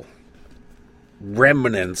accidental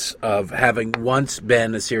remnants of having once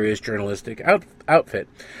been a serious journalistic outfit,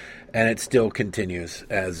 and it still continues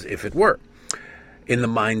as if it were in the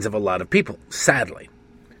minds of a lot of people, sadly.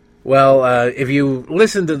 Well, if you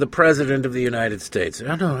listen to the President of the United States,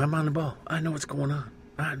 I know, I'm on the ball. I know what's going on.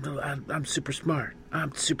 I'm super smart.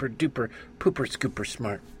 I'm super duper pooper scooper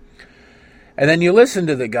smart. And then you listen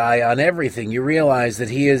to the guy on everything, you realize that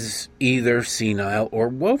he is either senile or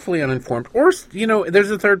woefully uninformed, or,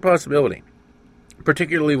 there's a third possibility,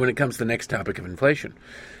 particularly when it comes to the next topic of inflation,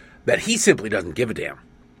 that he simply doesn't give a damn.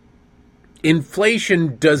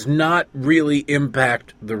 Inflation does not really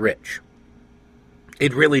impact the rich.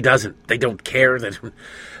 It really doesn't. They don't care.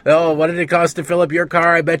 Oh, what did it cost to fill up your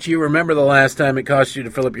car? I bet you remember the last time it cost you to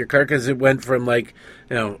fill up your car, because it went from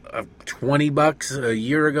 $20 a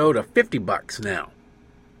year ago to $50 now.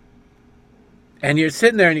 And you're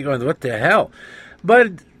sitting there and you're going, what the hell?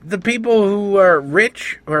 But the people who are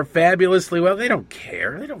rich or fabulously well, they don't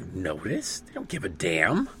care. They don't notice. They don't give a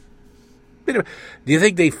damn. Do you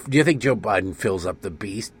think Joe Biden fills up the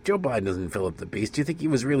beast? Joe Biden doesn't fill up the beast. Do you think he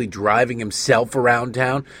was really driving himself around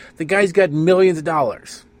town? The guy's got millions of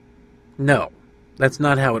dollars. No, that's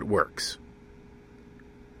not how it works.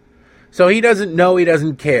 So he doesn't know, he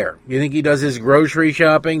doesn't care. You think he does his grocery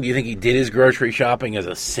shopping? Do you think he did his grocery shopping as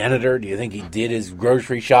a senator? Do you think he did his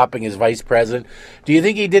grocery shopping as vice president? Do you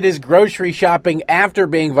think he did his grocery shopping after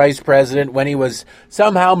being vice president when he was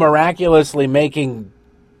somehow miraculously making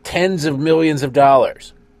tens of millions of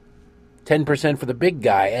dollars? 10% for the big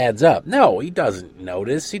guy adds up. No, he doesn't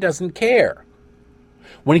notice. He doesn't care.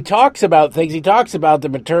 When he talks about things, he talks about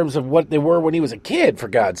them in terms of what they were when he was a kid, for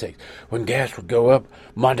God's sake. When gas would go up,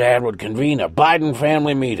 my dad would convene a Biden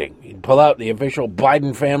family meeting. He'd pull out the official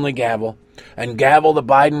Biden family gavel and gavel the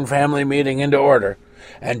Biden family meeting into order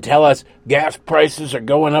and tell us gas prices are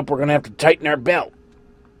going up, we're going to have to tighten our belt.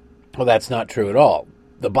 Well, that's not true at all.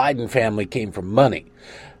 The Biden family came from money.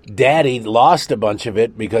 Daddy lost a bunch of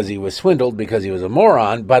it because he was swindled, because he was a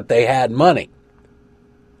moron, but they had money.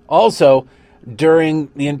 Also,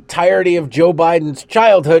 during the entirety of Joe Biden's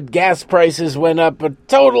childhood, gas prices went up a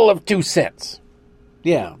total of 2 cents.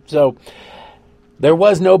 Yeah, so there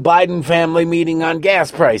was no Biden family meeting on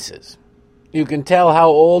gas prices. You can tell how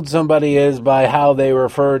old somebody is by how they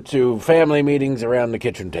refer to family meetings around the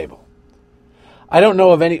kitchen table. I don't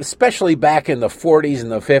know of any, especially back in the 40s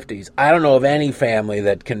and the 50s, I don't know of any family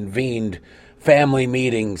that convened family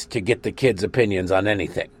meetings to get the kids' opinions on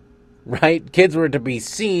anything. Right? Kids were to be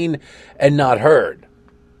seen and not heard.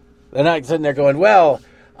 They're not sitting there going, well,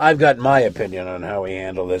 I've got my opinion on how we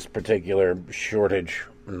handle this particular shortage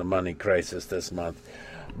in the money crisis this month.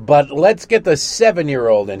 But let's get the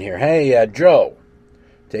 7-year-old in here. Hey, Joe,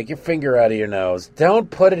 take your finger out of your nose. Don't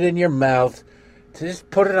put it in your mouth. Just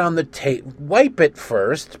put it on the table. Wipe it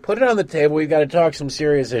first. Put it on the table. We've got to talk some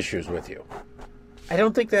serious issues with you. I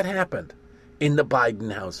don't think that happened in the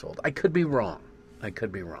Biden household. I could be wrong.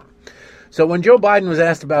 So when Joe Biden was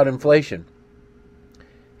asked about inflation,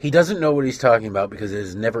 he doesn't know what he's talking about because it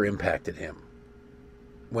has never impacted him.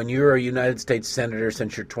 When you're a United States Senator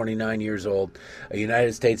since you're 29 years old, a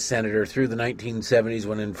United States Senator through the 1970s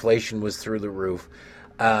when inflation was through the roof,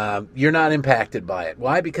 you're not impacted by it.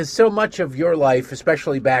 Why? Because so much of your life,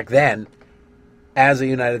 especially back then, as a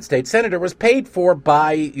United States Senator, was paid for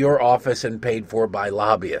by your office and paid for by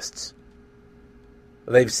lobbyists.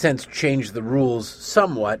 They've since changed the rules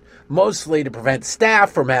somewhat, mostly to prevent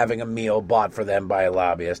staff from having a meal bought for them by a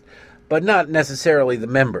lobbyist, but not necessarily the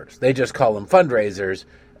members. They just call them fundraisers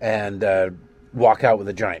and walk out with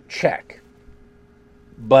a giant check.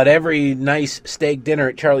 But every nice steak dinner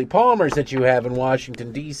at Charlie Palmer's that you have in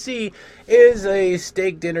Washington, D.C. is a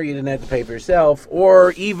steak dinner you didn't have to pay for yourself,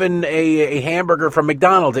 or even a hamburger from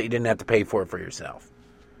McDonald's that you didn't have to pay for yourself.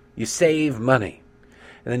 You save money.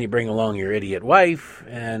 And then you bring along your idiot wife,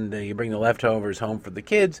 and you bring the leftovers home for the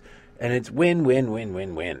kids, and it's win, win, win,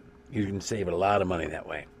 win, win. You can save a lot of money that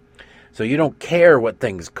way. So you don't care what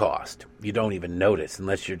things cost. You don't even notice,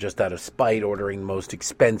 unless you're just out of spite ordering the most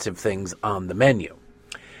expensive things on the menu.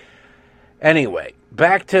 Anyway,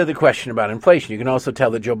 back to the question about inflation. You can also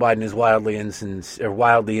tell that Joe Biden is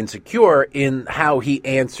wildly insecure in how he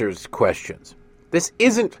answers questions. This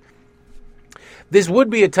would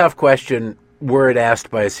be a tough question were it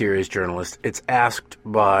asked by a serious journalist. It's asked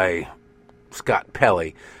by Scott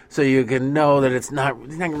Pelley. So you can know that he's not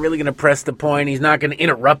really going to press the point. He's not going to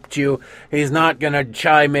interrupt you. He's not going to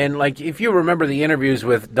chime in. Like, if you remember the interviews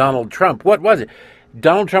with Donald Trump, what was it?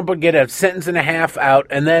 Donald Trump would get a sentence and a half out,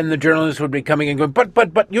 and then the journalist would be coming and going,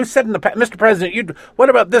 but you said in the past, Mr. President, what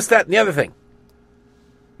about this, that, and the other thing?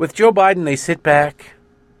 With Joe Biden, they sit back,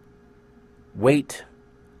 wait,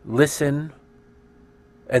 listen,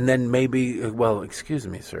 and then maybe, well, excuse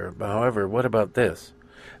me, sir, however, what about this?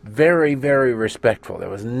 Very, very respectful. There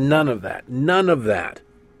was none of that. None of that.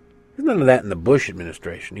 There's none of that in the Bush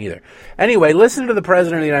administration either. Anyway, listen to the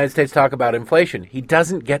President of the United States talk about inflation. He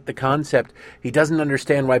doesn't get the concept. He doesn't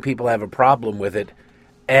understand why people have a problem with it.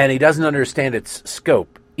 And he doesn't understand its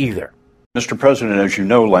scope either. Mr. President, as you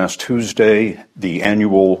know, last Tuesday, the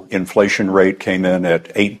annual inflation rate came in at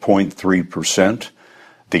 8.3%.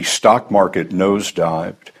 The stock market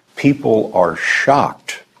nosedived. People are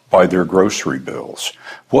shocked by their grocery bills.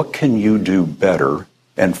 What can you do better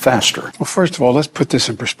and faster? Well, first of all, let's put this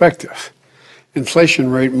in perspective.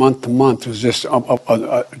 Inflation rate month to month was just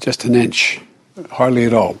an inch, hardly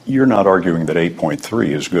at all. You're not arguing that 8.3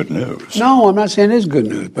 is good news. No, I'm not saying it is good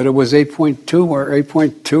news, but it was 8.2 or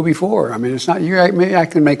 8.2 before. I mean, it's not. I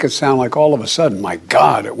can make it sound like all of a sudden, my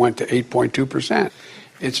God, it went to 8.2%.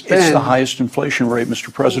 It's the highest inflation rate,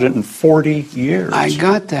 Mr. President, in 40 years. I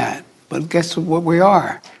got that, but guess what we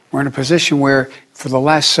are? We're in a position where for the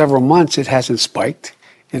last several months it hasn't spiked.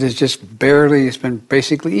 It is just barely, it's been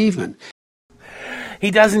basically even.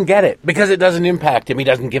 He doesn't get it because it doesn't impact him. He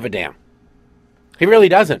doesn't give a damn. He really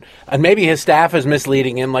doesn't. And maybe his staff is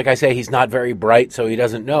misleading him. Like I say, he's not very bright, so he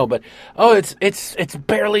doesn't know. But, it's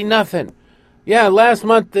barely nothing. Yeah, last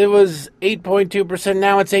month it was 8.2%.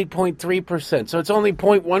 Now it's 8.3%. So it's only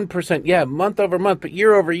 0.1%. Yeah, month over month, but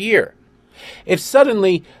year over year. If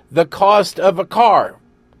suddenly the cost of a car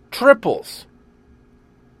triples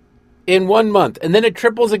in 1 month, and then it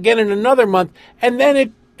triples again in another month, and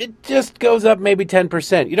then it just goes up maybe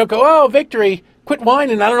 10%. You don't go, oh, victory, quit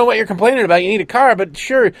whining. I don't know what you're complaining about. You need a car, but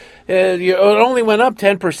sure, it only went up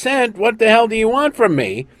 10%. What the hell do you want from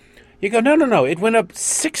me? You go, no. It went up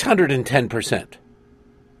 610%.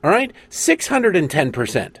 All right?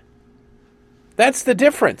 610%. That's the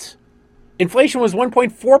difference. Inflation was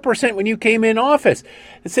 1.4% when you came in office.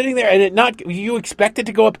 It's sitting there, and you expect it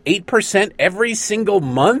to go up 8% every single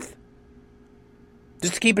month?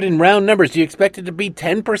 Just to keep it in round numbers, do you expect it to be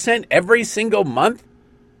 10% every single month?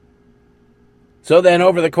 So then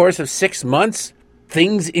over the course of 6 months,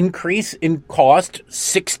 things increase in cost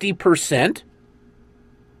 60%?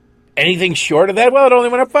 Anything short of that? Well, it only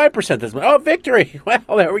went up 5% this month. Oh, victory.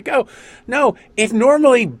 Well, there we go. No, it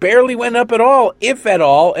normally barely went up at all, if at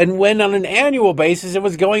all, and when on an annual basis, it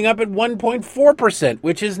was going up at 1.4%,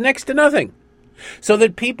 which is next to nothing. So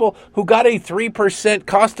that people who got a 3%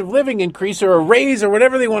 cost of living increase or a raise or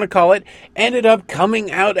whatever they want to call it ended up coming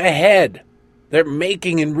out ahead. They're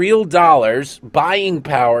making in real dollars, buying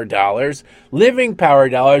power dollars, living power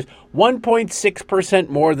dollars, 1.6%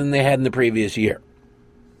 more than they had in the previous year.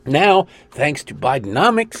 Now, thanks to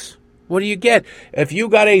Bidenomics, what do you get? If you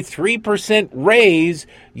got a 3% raise,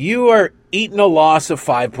 you are eating a loss of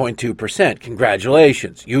 5.2%.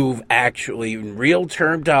 Congratulations. You've actually, in real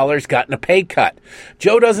term dollars, gotten a pay cut.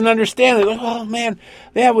 Joe doesn't understand it. Oh, man,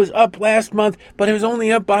 that was up last month, but it was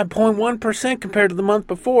only up by 0.1% compared to the month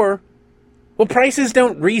before. Well, prices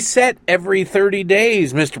don't reset every 30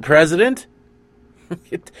 days, Mr. President.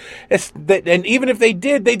 And even if they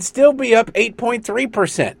did, they'd still be up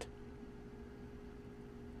 8.3%.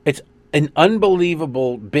 It's an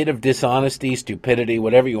unbelievable bit of dishonesty, stupidity,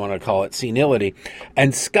 whatever you want to call it, senility.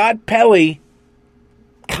 And Scott Pelley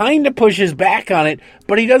kind of pushes back on it,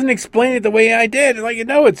 but he doesn't explain it the way I did. Like,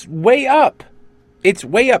 it's way up. It's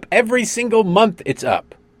way up. Every single month it's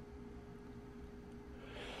up.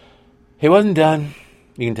 He wasn't done.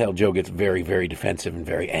 You can tell Joe gets very, very defensive and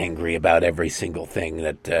very angry about every single thing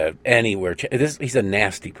that anywhere. He's a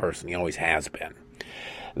nasty person. He always has been.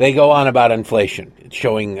 They go on about inflation,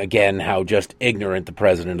 showing again how just ignorant the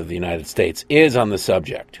President of the United States is on the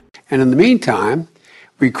subject. And in the meantime,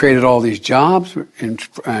 we created all these jobs,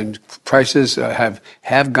 and prices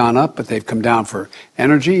have gone up, but they've come down for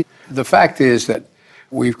energy. The fact is that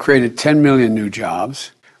we've created 10 million new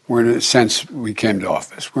jobs. Since we came to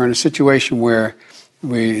office, we're in a situation where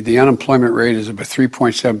the unemployment rate is about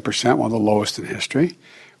 3.7%, one of the lowest in history.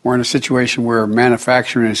 We're in a situation where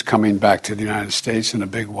manufacturing is coming back to the United States in a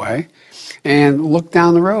big way. And look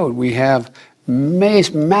down the road. We have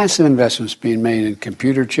massive investments being made in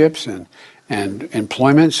computer chips and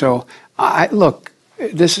employment. So, look,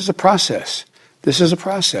 this is a process. This is a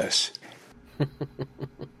process.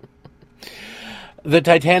 The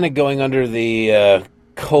Titanic going under the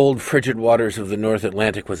cold, frigid waters of the North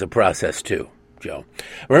Atlantic was a process, too. Joe.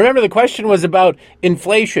 Remember, the question was about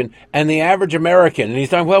inflation and the average American. And he's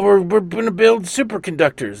talking, well, we're going to build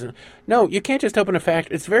superconductors. No, you can't just open a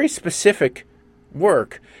factory. It's very specific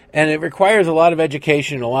work, and it requires a lot of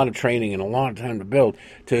education, a lot of training, and a lot of time to build,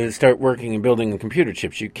 to start working and building the computer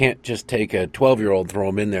chips. You can't just take a 12-year-old, throw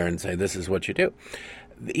them in there, and say, this is what you do.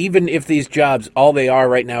 Even if these jobs, all they are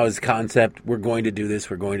right now is concept, we're going to do this,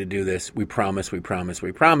 we promise,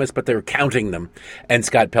 but they're counting them, and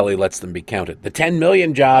Scott Pelley lets them be counted. The 10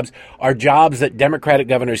 million jobs are jobs that Democratic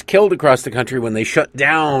governors killed across the country when they shut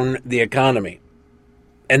down the economy,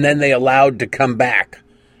 and then they allowed to come back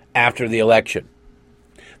after the election.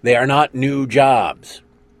 They are not new jobs.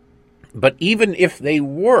 But even if they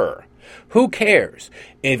were, who cares?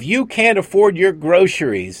 If you can't afford your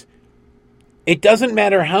groceries, it doesn't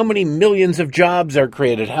matter how many millions of jobs are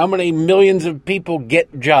created, how many millions of people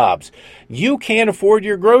get jobs. You can't afford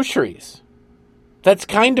your groceries. That's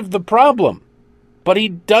kind of the problem. But he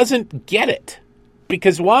doesn't get it.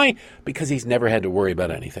 Because why? Because he's never had to worry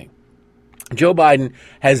about anything. Joe Biden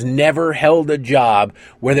has never held a job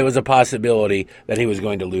where there was a possibility that he was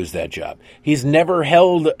going to lose that job. He's never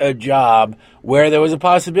held a job where there was a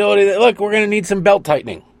possibility that, look, we're going to need some belt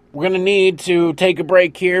tightening. We're going to need to take a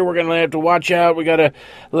break here. We're going to have to watch out. We got to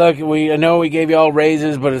look. I know we gave you all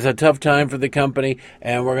raises, but it's a tough time for the company,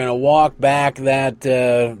 and we're going to walk back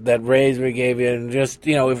that raise we gave you. And just,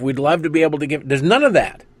 if we'd love to be able to give, there's none of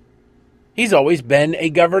that. He's always been a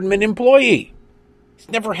government employee. He's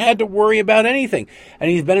never had to worry about anything,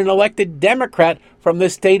 and he's been an elected Democrat from the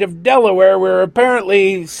state of Delaware, where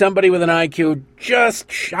apparently somebody with an IQ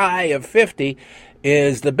just shy of 50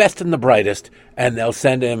 is the best and the brightest, and they'll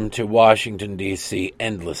send him to Washington, D.C.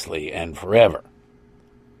 endlessly and forever.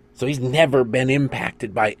 So he's never been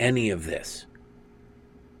impacted by any of this.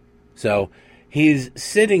 So he's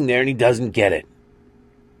sitting there and he doesn't get it.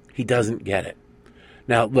 He doesn't get it.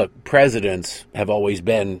 Now, look, presidents have always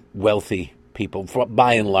been wealthy people,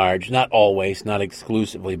 by and large. Not always, not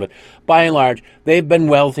exclusively, but by and large, they've been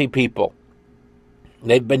wealthy people.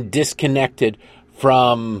 They've been disconnected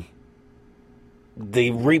from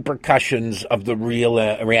the repercussions of the real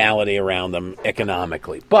reality around them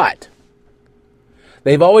economically. But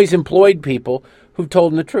they've always employed people who've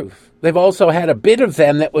told them the truth. They've also had a bit of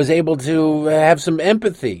them that was able to have some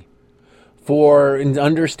empathy for and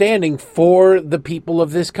understanding for the people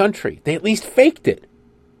of this country. They at least faked it.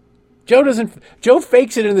 Joe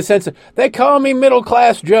fakes it in the sense that they call me middle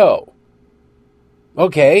class Joe.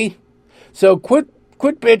 Okay, so quit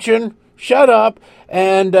bitching, shut up,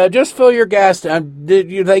 and just fill your gas tank.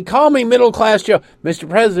 They call me middle class Joe. Mr.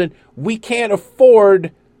 President, we can't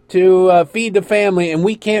afford to feed the family, and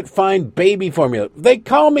we can't find baby formula. They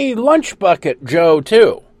call me lunch bucket Joe,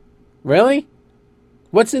 too. Really?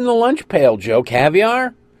 What's in the lunch pail, Joe?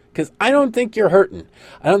 Caviar? Because I don't think you're hurting.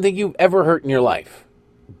 I don't think you've ever hurt in your life.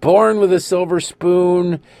 Born with a silver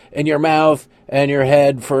spoon in your mouth and your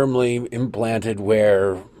head firmly implanted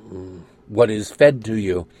where what is fed to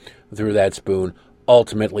you through that spoon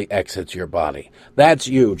ultimately exits your body. That's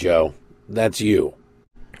you, Joe. That's you.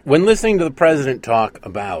 When listening to the president talk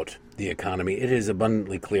about the economy, it is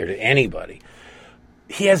abundantly clear to anybody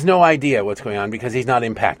he has no idea what's going on because he's not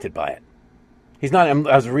impacted by it. He's not.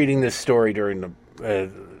 I was reading this story during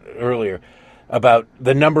the earlier about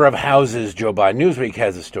the number of houses Joe Biden. Newsweek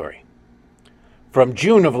has a story from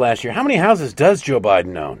June of last year. How many houses does Joe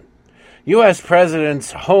Biden own? U.S.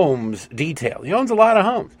 President's homes detail. He owns a lot of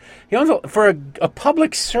homes. He owns for a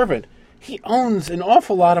public servant. He owns an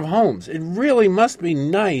awful lot of homes. It really must be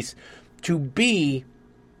nice to be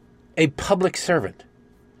a public servant.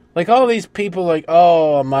 Like all these people, like,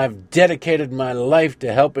 oh, I've dedicated my life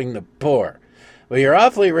to helping the poor. Well, you're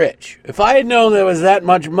awfully rich. If I had known there was that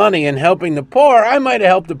much money in helping the poor, I might have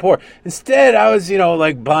helped the poor. Instead, I was,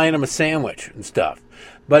 like buying them a sandwich and stuff.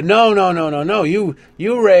 But no.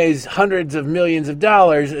 You raise hundreds of millions of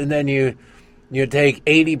dollars, and then you take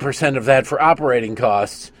 80% of that for operating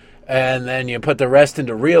costs, and then you put the rest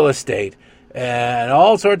into real estate and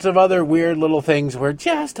all sorts of other weird little things where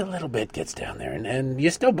just a little bit gets down there. And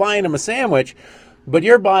you're still buying them a sandwich, but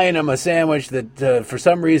you're buying them a sandwich that for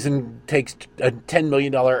some reason takes a $10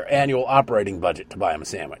 million annual operating budget to buy them a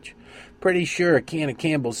sandwich. Pretty sure a can of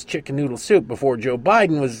Campbell's chicken noodle soup before Joe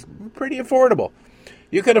Biden was pretty affordable.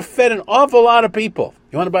 You could have fed an awful lot of people.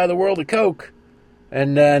 You want to buy the world a Coke,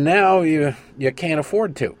 and now you can't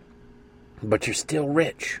afford to. But you're still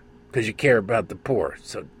rich because you care about the poor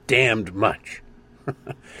so damned much.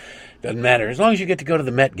 Doesn't matter. As long as you get to go to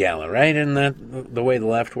the Met Gala, right? Isn't that the way the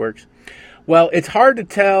left works? Well, it's hard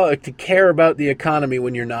to care about the economy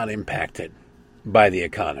when you're not impacted by the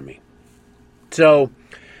economy. So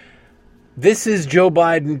this is Joe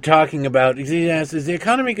Biden talking about, he asks, is the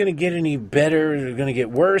economy going to get any better? Is it going to get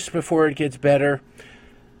worse before it gets better?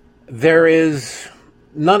 There is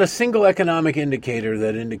not a single economic indicator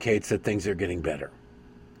that indicates that things are getting better.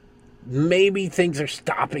 Maybe things are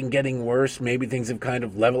stopping getting worse. Maybe things have kind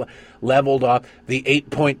of leveled off. The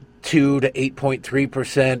 8.2 to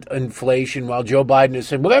 8.3% inflation, while Joe Biden is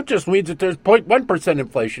saying, well, that just means that there's 0.1%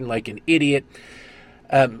 inflation, like an idiot.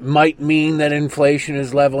 Might mean that inflation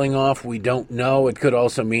is leveling off. We don't know. It could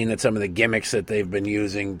also mean that some of the gimmicks that they've been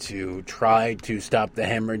using to try to stop the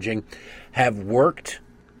hemorrhaging have worked,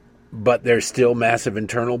 but there's still massive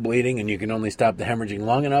internal bleeding, and you can only stop the hemorrhaging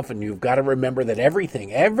long enough. And you've got to remember that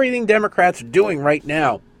everything Democrats are doing right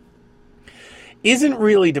now isn't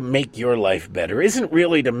really to make your life better, isn't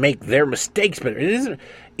really to make their mistakes better.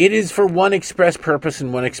 It is for one express purpose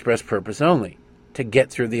and one express purpose only: to get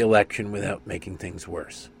through the election without making things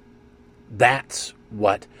worse. That's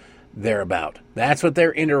what they're about. That's what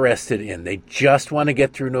they're interested in. They just want to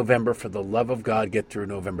get through November. For the love of God, get through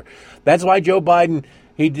November. That's why Joe Biden,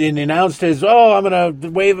 he announced his, I'm going to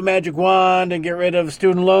wave a magic wand and get rid of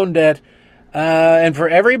student loan debt. And for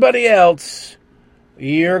everybody else,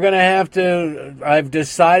 you're going to have to, I've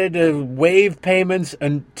decided to waive payments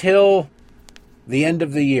until the end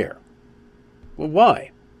of the year. Well,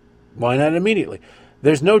 why? Why not immediately?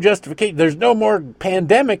 There's no justification. There's no more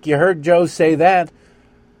pandemic. You heard Joe say that.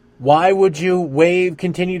 Why would you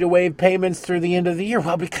continue to waive payments through the end of the year?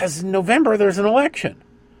 Well, because in November there's an election.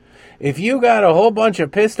 If you got a whole bunch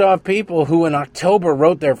of pissed off people who in October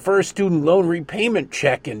wrote their first student loan repayment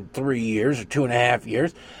check in 3 years or 2.5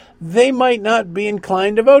 years, they might not be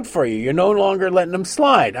inclined to vote for you. You're no longer letting them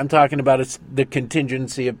slide. I'm talking about the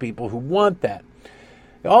contingency of people who want that.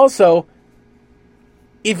 Also,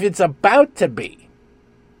 if it's about to be,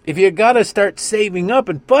 if you got to start saving up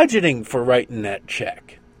and budgeting for writing that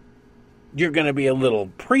check, you're going to be a little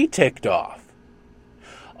pre-ticked off.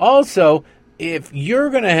 Also, if you're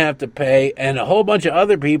going to have to pay and a whole bunch of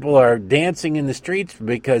other people are dancing in the streets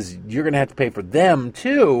because you're going to have to pay for them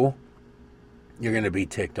too, you're going to be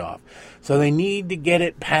ticked off. So they need to get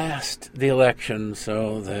it past the election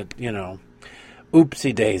so that,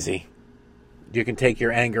 oopsie daisy. You can take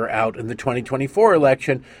your anger out in the 2024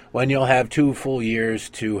 election when you'll have 2 full years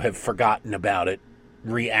to have forgotten about it,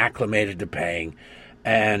 reacclimated to paying,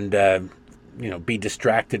 and, be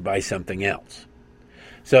distracted by something else.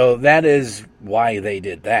 So that is why they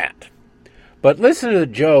did that. But listen to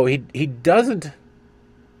Joe. He doesn't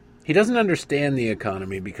understand the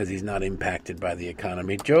economy because he's not impacted by the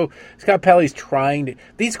economy. Scott Pelley's trying to...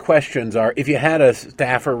 These questions are... If you had a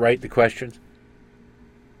staffer write the questions,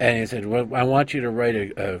 and he said, well, I want you to write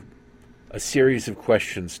a series of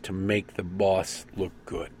questions to make the boss look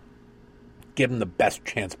good. Give him the best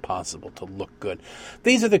chance possible to look good.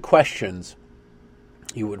 These are the questions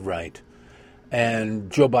you would write.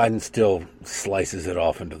 And Joe Biden still slices it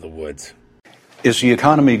off into the woods. Is the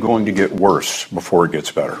economy going to get worse before it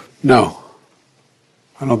gets better? No,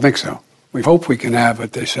 I don't think so. We hope we can have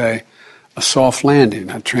what they say, a soft landing,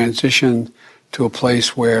 a transition to a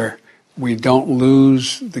place where we don't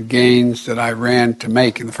lose the gains that I ran to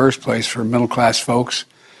make in the first place for middle-class folks,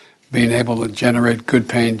 being able to generate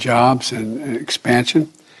good-paying jobs and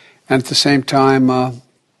expansion, and at the same time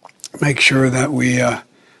make sure that we are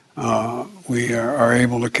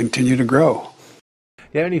able to continue to grow. Do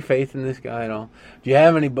you have any faith in this guy at all? Do you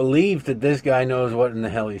have any belief that this guy knows what in the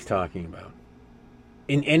hell he's talking about?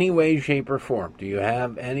 In any way, shape, or form, do you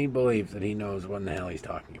have any belief that he knows what in the hell he's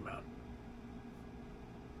talking about?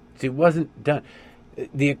 See, it wasn't done.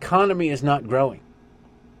 The economy is not growing.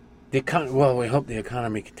 Well, we hope the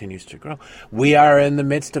economy continues to grow. We are in the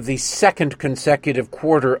midst of the second consecutive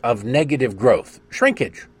quarter of negative growth.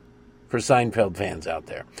 Shrinkage, for Seinfeld fans out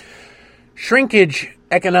there. Shrinkage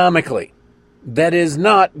economically. That is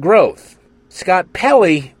not growth. Scott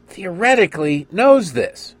Pelley theoretically knows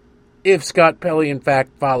this. If Scott Pelley, in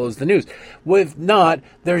fact, follows the news. If not,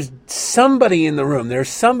 there's somebody in the room. There's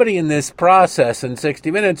somebody in this process in 60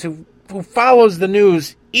 Minutes who follows the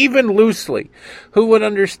news even loosely, who would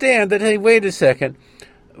understand that, hey, wait a second,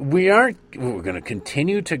 we're going to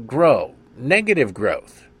continue to grow. Negative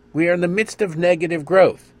growth. We are in the midst of negative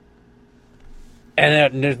growth.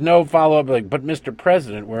 And there's no follow-up like, but Mr.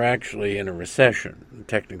 President, we're actually in a recession,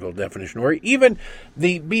 technical definition, or even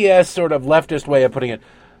the BS sort of leftist way of putting it.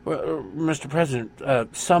 Well, Mr. President,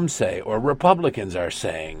 some say, or Republicans are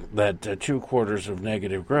saying, that 2 quarters of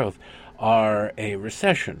negative growth are a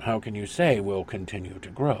recession. How can you say we'll continue to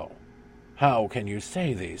grow? How can you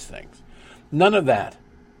say these things? None of that.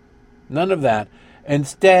 None of that.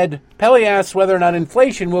 Instead, Pelley asks whether or not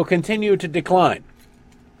inflation will continue to decline,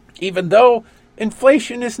 even though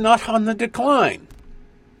inflation is not on the decline.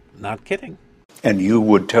 Not kidding. And you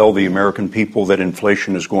would tell the American people that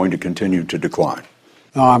inflation is going to continue to decline?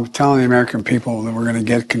 No, I'm telling the American people that we're going to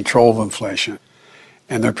get control of inflation.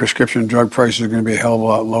 And their prescription drug prices are going to be a hell of a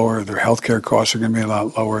lot lower. Their health care costs are going to be a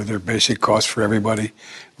lot lower. Their basic costs for everybody.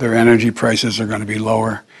 Their energy prices are going to be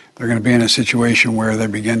lower. They're going to be in a situation where they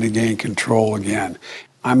begin to gain control again.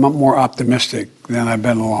 I'm more optimistic than I've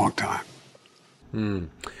been in a long time.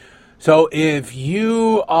 So if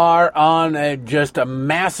you are on just a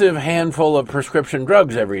massive handful of prescription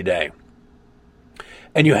drugs every day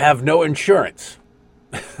and you have no insurance,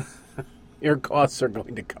 your costs are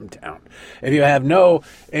going to come down. If you have no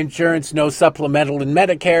insurance, no supplemental in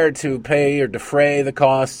Medicare to pay or defray the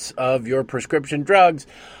costs of your prescription drugs,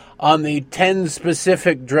 on the 10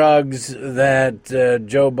 specific drugs that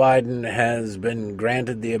Joe Biden has been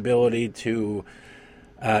granted the ability to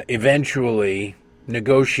eventually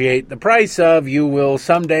negotiate the price of, you will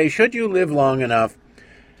someday, should you live long enough,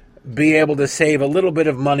 be able to save a little bit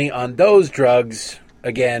of money on those drugs,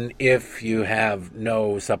 again, if you have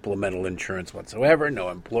no supplemental insurance whatsoever, no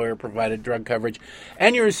employer-provided drug coverage,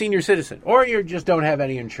 and you're a senior citizen, or you just don't have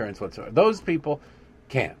any insurance whatsoever. Those people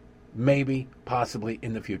can, maybe, possibly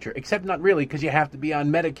in the future, except not really, because you have to be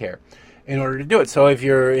on Medicare in order to do it. So if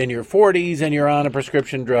you're in your 40s and you're on a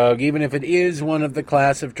prescription drug, even if it is one of the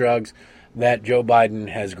class of drugs that Joe Biden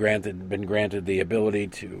has been granted the ability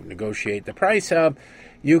to negotiate the price of,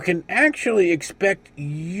 you can actually expect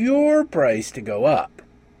your price to go up.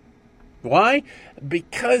 Why?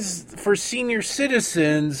 Because for senior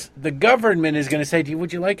citizens, the government is going to say to you,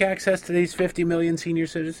 would you like access to these 50 million senior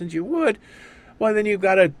citizens? You would. Well, then you've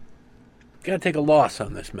got to take a loss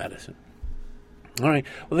on this medicine. All right.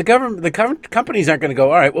 Well, the companies aren't going to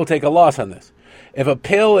go, all right, we'll take a loss on this. If a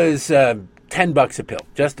pill is $10 a pill,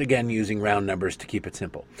 just again using round numbers to keep it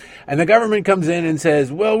simple. And the government comes in and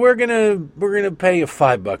says, well, we're gonna pay you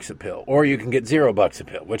 $5 a pill, or you can get $0 a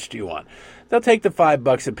pill. Which do you want? They'll take the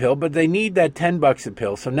 $5 a pill, but they need that $10 a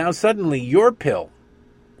pill. So now suddenly your pill,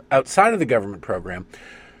 outside of the government program,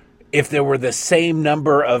 if there were the same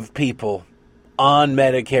number of people on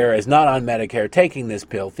Medicare as not on Medicare taking this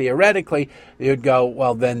pill, theoretically, you'd go,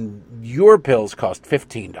 well, then your pills cost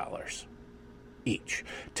 $15 each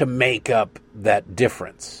to make up that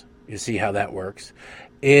difference. You see how that works?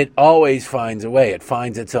 It always finds a way. It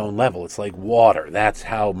finds its own level. It's like water. That's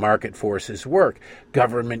how market forces work.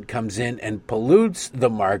 Government comes in and pollutes the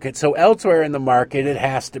market, so elsewhere in the market it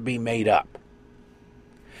has to be made up.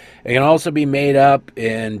 It can also be made up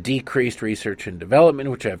in decreased research and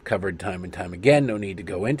development, which I've covered time and time again. No need to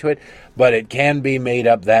go into it. But it can be made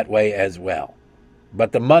up that way as well.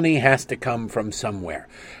 But the money has to come from somewhere.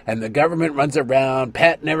 And the government runs around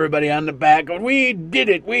patting everybody on the back, going, we did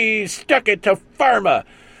it. We stuck it to pharma.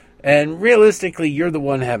 And realistically, you're the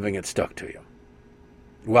one having it stuck to you.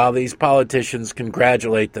 While these politicians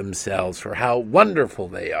congratulate themselves for how wonderful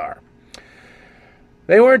they are.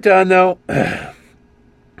 They weren't done, though.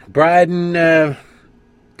 Biden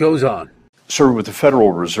goes on. Sir, with the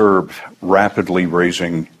Federal Reserve rapidly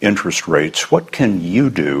raising interest rates, what can you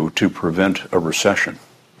do to prevent a recession?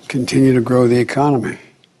 Continue to grow the economy.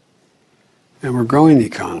 And we're growing the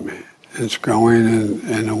economy. It's growing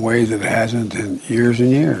in a way that it hasn't in years and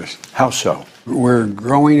years. How so? We're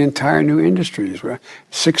growing entire new industries. We're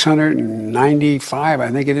 695,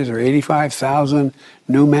 I think it is, or 85,000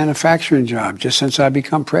 new manufacturing jobs just since I've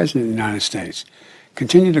become president of the United States.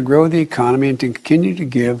 Continue to grow the economy and to continue to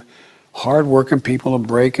give hard-working people a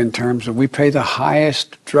break in terms of we pay the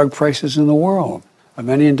highest drug prices in the world of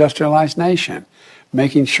any industrialized nation,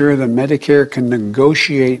 making sure that Medicare can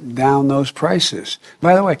negotiate down those prices.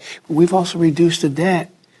 By the way, we've also reduced the debt.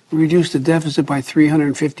 We reduced the deficit by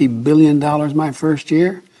 $350 billion my first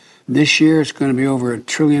year. This year, it's going to be over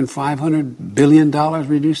 $1.5 trillion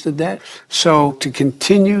reduce the debt. So to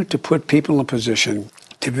continue to put people in a position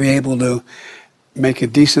to be able to make a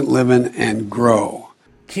decent living and grow.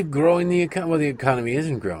 Keep growing the economy. Well, the economy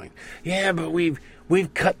isn't growing. Yeah, but we've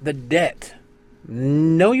cut the debt.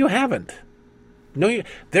 No, you haven't.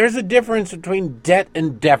 There's a difference between debt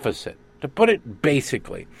and deficit, to put it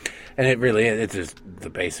basically. And it's just the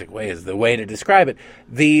basic way is the way to describe it.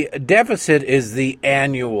 The deficit is the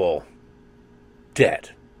annual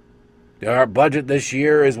debt. Our budget this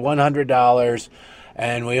year is $100.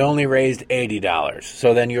 And we only raised $80.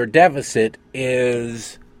 So then your deficit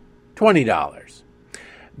is $20.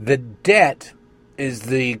 The debt is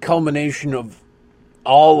the culmination of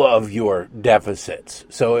all of your deficits.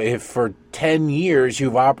 So if for 10 years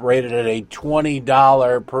you've operated at a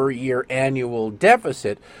 $20 per year annual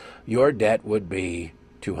deficit, your debt would be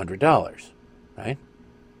 $200, right?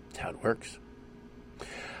 That's how it works.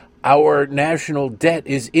 Our national debt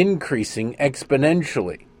is increasing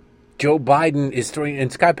exponentially. Joe Biden is throwing,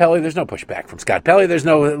 and Scott Pelley, there's no pushback from Scott Pelley. There's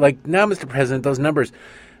no, no, Mr. President, those numbers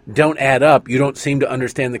don't add up. You don't seem to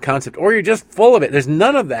understand the concept, or you're just full of it. There's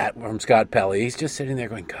none of that from Scott Pelley. He's just sitting there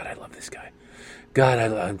going, God, I love this guy. God,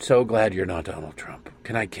 I'm so glad you're not Donald Trump.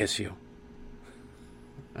 Can I kiss you?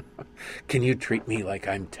 Can you treat me like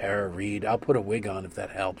I'm Tara Reid? I'll put a wig on if that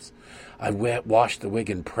helps. I washed the wig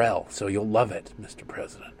in Prel, so you'll love it, Mr.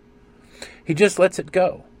 President. He just lets it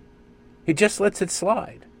go. He just lets it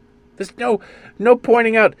slide. There's no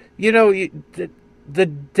pointing out, the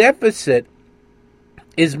deficit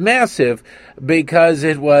is massive because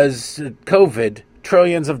it was COVID,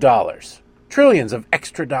 trillions of dollars, trillions of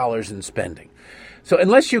extra dollars in spending. So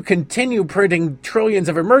unless you continue printing trillions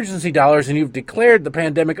of emergency dollars and you've declared the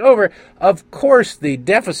pandemic over, of course the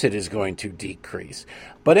deficit is going to decrease.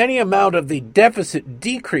 But any amount of the deficit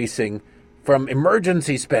decreasing from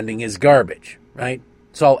emergency spending is garbage, right?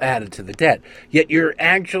 It's all added to the debt. Yet you're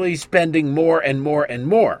actually spending more and more and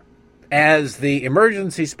more. As the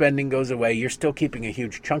emergency spending goes away, you're still keeping a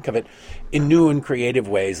huge chunk of it in new and creative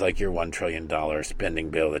ways, like your $1 trillion spending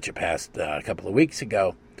bill that you passed a couple of weeks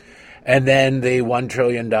ago. And then the $1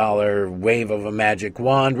 trillion wave of a magic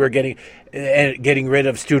wand, we're getting rid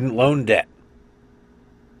of student loan debt.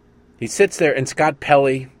 He sits there, and Scott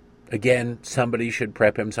Pelley, again, somebody should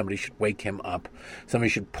prep him. Somebody should wake him up. Somebody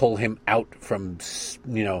should pull him out from,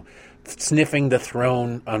 sniffing the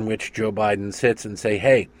throne on which Joe Biden sits and say,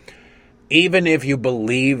 hey, even if you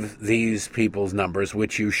believe these people's numbers,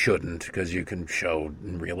 which you shouldn't, because you can show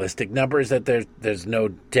realistic numbers that there's no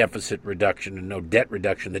deficit reduction and no debt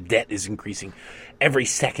reduction. The debt is increasing every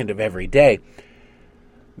second of every day.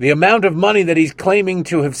 The amount of money that he's claiming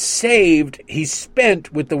to have saved, he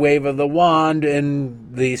spent with the wave of the wand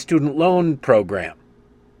and the student loan program.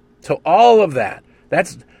 So all of that,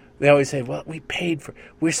 they always say, well,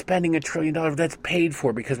 we're spending $1 trillion, that's paid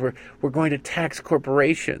for because we're going to tax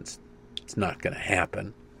corporations. It's not going to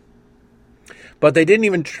happen. But they didn't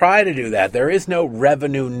even try to do that. There is no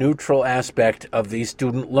revenue neutral aspect of the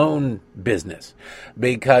student loan business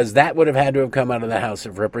because that would have had to have come out of the House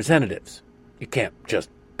of Representatives. You can't just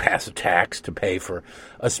pass a tax to pay for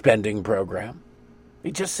a spending program.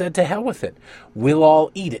 He just said to hell with it. We'll all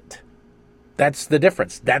eat it. That's the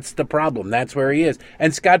difference. That's the problem. That's where he is.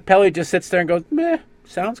 And Scott Pelley just sits there and goes, meh,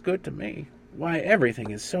 sounds good to me. Why, everything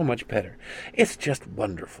is so much better. It's just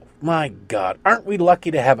wonderful. My God, aren't we lucky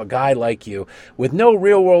to have a guy like you with no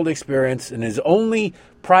real-world experience, and his only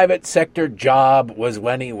private sector job was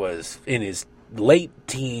when he was in his late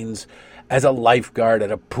teens as a lifeguard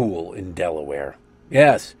at a pool in Delaware.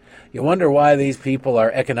 Yes, you wonder why these people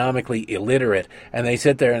are economically illiterate, and they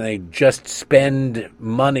sit there and they just spend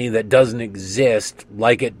money that doesn't exist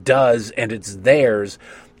like it does, and it's theirs.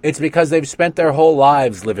 It's because they've spent their whole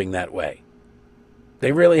lives living that way.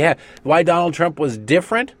 They really have. Why Donald Trump was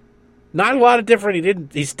different? Not a lot of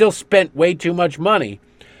different. He still spent way too much money,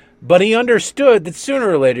 but he understood that sooner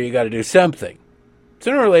or later you got to do something.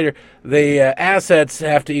 Sooner or later, the assets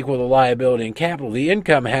have to equal the liability and capital. The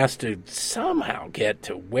income has to somehow get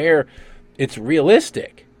to where it's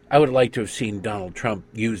realistic. I would like to have seen Donald Trump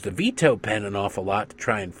use the veto pen an awful lot to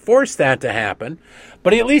try and force that to happen,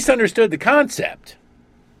 but he at least understood the concept.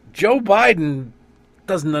 Joe Biden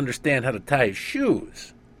doesn't understand how to tie his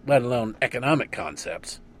shoes, let alone economic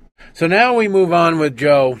concepts. So now we move on with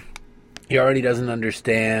Joe. He already doesn't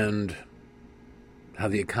understand how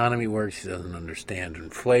the economy works. He doesn't understand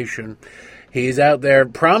inflation. He's out there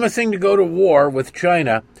promising to go to war with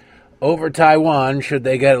China over Taiwan should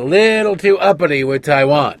they get a little too uppity with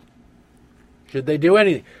Taiwan. Should they do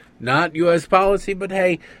anything? Not U.S. policy, but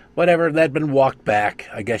hey, whatever, that'd been walked back.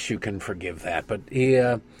 I guess you can forgive that. But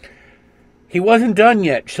he wasn't done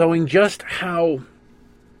yet, showing just how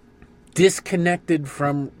disconnected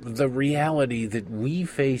from the reality that we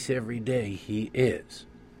face every day he is.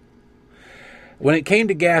 When it came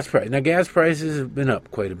to gas prices, now gas prices have been up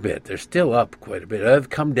quite a bit. They're still up quite a bit. They've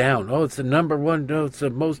come down. Oh, it's the number one. No, it's the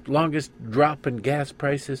most longest drop in gas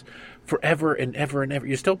prices forever and ever and ever.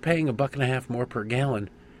 You're still paying $1.50 more per gallon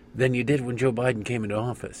than you did when Joe Biden came into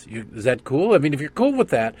office. Is that cool? I mean, if you're cool with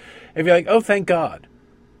that, if you're like, oh, thank God,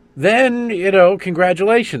 then,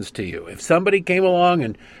 congratulations to you. If somebody came along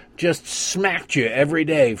and just smacked you every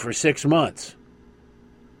day for 6 months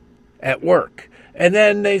at work, and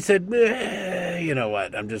then they said, you know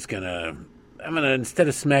what, I'm going to, instead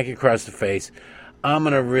of smack you across the face, I'm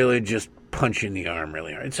going to really just punch you in the arm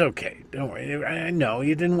really hard. It's okay. Don't worry. I know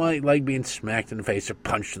you didn't like being smacked in the face or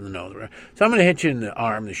punched in the nose. So I'm going to hit you in the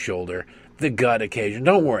arm, the shoulder, the gut occasion.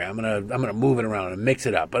 Don't worry. I'm going to move it around and mix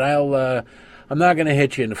it up. But I'm not going to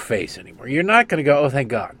hit you in the face anymore. You're not going to go, oh, thank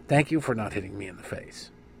God. Thank you for not hitting me in the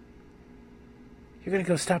face. You're going to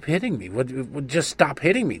go, stop hitting me. Just stop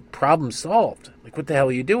hitting me. Problem solved. Like, what the hell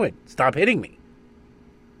are you doing? Stop hitting me.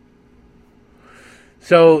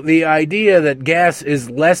 So the idea that gas is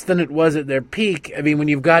less than it was at their peak, I mean, when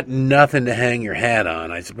you've got nothing to hang your hat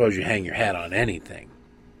on, I suppose you hang your hat on anything.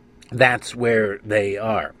 That's where they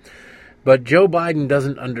are. But Joe Biden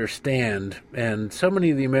doesn't understand, and so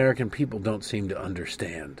many of the American people don't seem to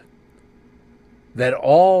understand, that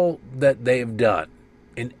all that they've done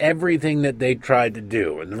in everything that they tried to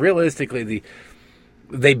do, and realistically,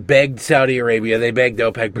 they begged Saudi Arabia, they begged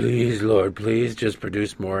OPEC, please, Lord, please just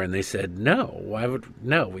produce more, and they said, no,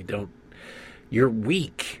 we don't, you're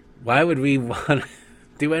weak. Why would we want to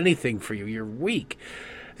do anything for you? You're weak.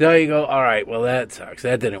 So you go, all right, well, that sucks.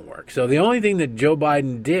 That didn't work. So the only thing that Joe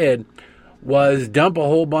Biden did was dump a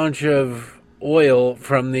whole bunch of oil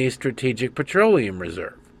from the Strategic Petroleum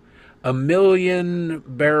Reserve. 1 million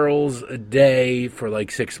barrels a day for like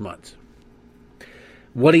 6 months.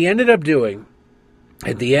 What he ended up doing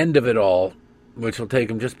at the end of it all, which will take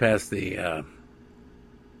him just past the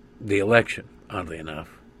election, oddly enough.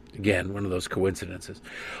 Again, one of those coincidences.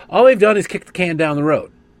 All they've done is kick the can down the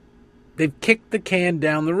road. They've kicked the can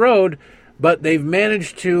down the road, but they've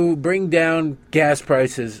managed to bring down gas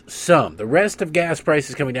prices some. The rest of gas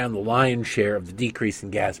prices coming down, the lion's share of the decrease in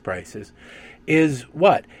gas prices, is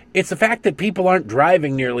what? It's the fact that people aren't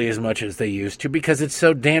driving nearly as much as they used to because it's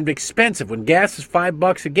so damned expensive. When gas is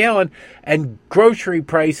 $5 a gallon and grocery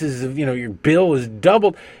prices of, your bill is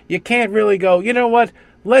doubled, you can't really go, you know what?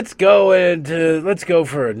 Let's go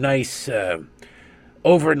for a nice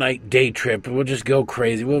overnight day trip. We'll just go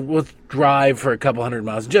crazy. We'll drive for a couple hundred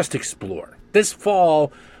miles, just explore. This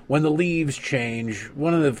fall, when the leaves change,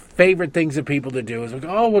 one of the favorite things of people to do is,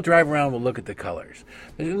 we'll drive around, we'll look at the colors.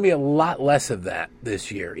 There's going to be a lot less of that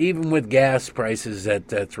this year, even with gas prices at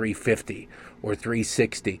 $3.50 or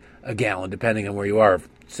 $3.60 a gallon, depending on where you are.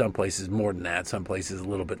 Some places more than that, some places a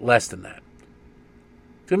little bit less than that.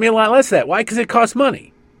 It's going to be a lot less of that. Why? Because it costs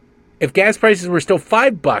money. If gas prices were still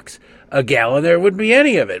 $5 a gallon, there wouldn't be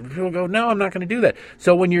any of it. People go, no, I'm not going to do that.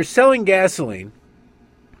 So when you're selling gasoline,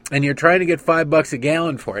 and you're trying to get $5 a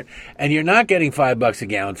gallon for it, and you're not getting $5 a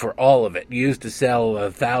gallon for all of it. You used to sell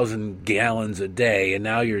 1,000 gallons a day, and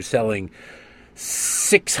now you're selling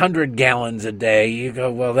 600 gallons a day. You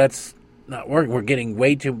go, well, that's not working.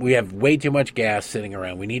 We have way too much gas sitting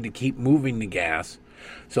around. We need to keep moving the gas,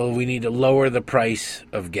 so we need to lower the price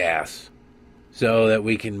of gas so that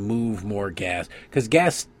we can move more gas.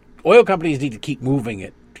 Because oil companies need to keep moving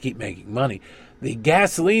it to keep making money. The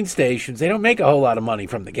gasoline stations, they don't make a whole lot of money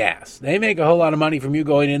from the gas. They make a whole lot of money from you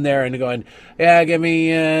going in there and going, yeah, give me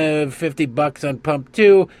 $50 on pump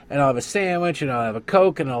 2, and I'll have a sandwich, and I'll have a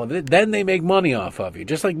Coke, and all of it. Then they make money off of you.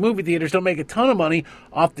 Just like movie theaters don't make a ton of money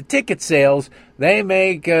off the ticket sales, they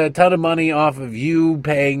make a ton of money off of you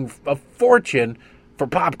paying a fortune for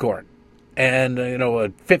popcorn. And, a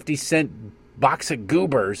 50-cent box of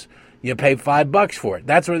Goobers, you pay $5 for it.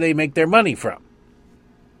 That's where they make their money from.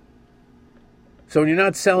 So when you're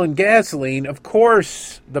not selling gasoline, of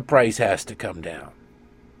course the price has to come down.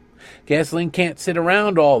 Gasoline can't sit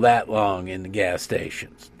around all that long in the gas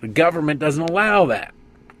stations. The government doesn't allow that.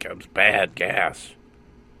 It becomes bad gas.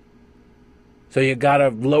 So you got to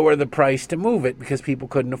lower the price to move it because people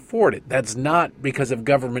couldn't afford it. That's not because of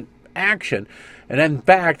government action. And in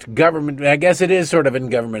fact, I guess it is sort of in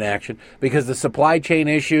government action because the supply chain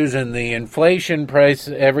issues and the inflation price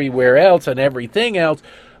everywhere else and everything else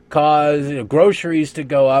cause groceries to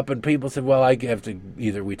go up, and people said, well, I have to,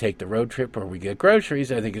 either we take the road trip or we get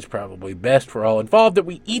groceries. I think it's probably best for all involved that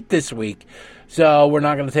we eat this week, so we're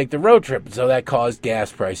not going to take the road trip. So that caused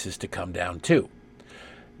gas prices to come down too.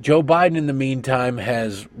 Joe Biden, in the meantime,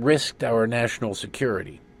 has risked our national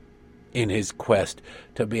security in his quest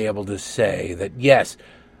to be able to say that, yes,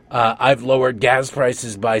 I've lowered gas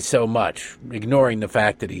prices by so much, ignoring the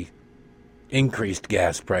fact that he increased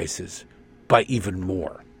gas prices by even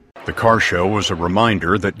more. The car show was a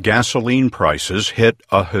reminder that gasoline prices hit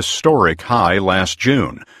a historic high last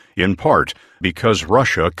June, in part because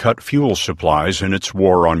Russia cut fuel supplies in its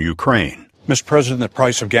war on Ukraine. Mr. President, the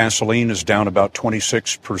price of gasoline is down about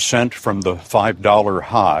 26% from the $5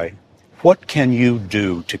 high. What can you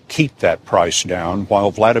do to keep that price down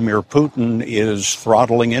while Vladimir Putin is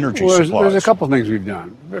throttling energy supplies? There's a couple of things we've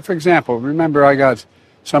done. For example, remember I got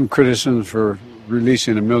some criticism for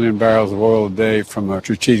releasing 1 million barrels of oil a day from a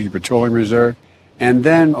strategic petroleum reserve. And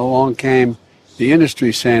then along came the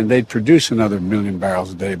industry saying they'd produce another 1 million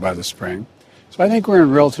barrels a day by the spring. So I think we're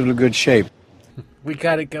in relatively good shape. We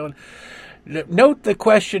got it going. Note the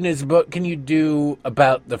question is, what can you do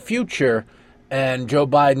about the future? And Joe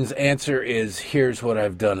Biden's answer is, here's what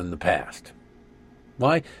I've done in the past.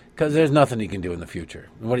 Why? Because there's nothing he can do in the future.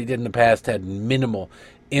 What he did in the past had minimal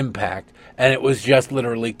impact, and it was just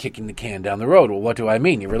literally kicking the can down the road. Well, what do I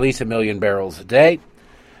mean? You release 1 million barrels a day.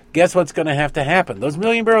 Guess what's going to have to happen? Those 1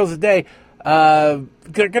 million barrels a day,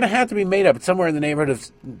 they're going to have to be made up somewhere in the neighborhood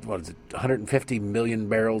of, 150 million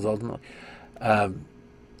barrels ultimately.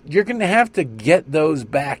 You're going to have to get those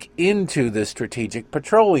back into the strategic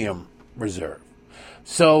petroleum reserve.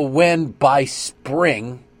 So when by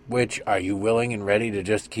spring, which are you willing and ready to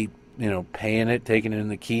just keep paying it, taking it in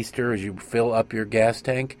the keister as you fill up your gas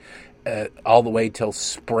tank all the way till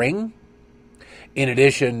spring, in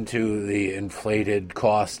addition to the inflated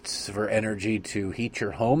costs for energy to heat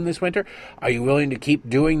your home this winter? Are you willing to keep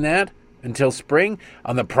doing that until spring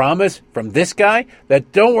on the promise from this guy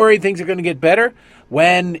that don't worry, things are going to get better?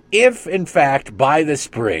 When, if in fact by the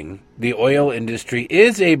spring, the oil industry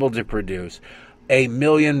is able to produce 1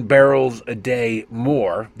 million barrels a day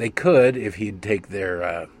more, they could if he'd take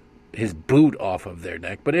their his boot off of their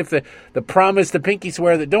neck. But if the promise, the pinky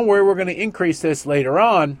swear that don't worry, we're going to increase this later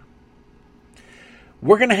on,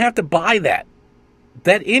 we're going to have to buy that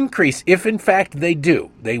increase if in fact they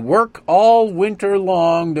do. They work all winter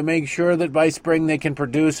long to make sure that by spring they can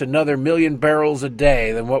produce another 1 million barrels a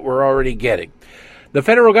day than what we're already getting. The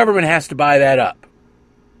federal government has to buy that up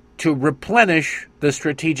to replenish the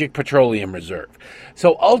Strategic Petroleum Reserve.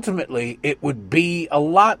 So ultimately, it would be a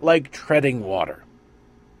lot like treading water.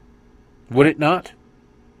 Would it not?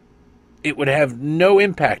 It would have no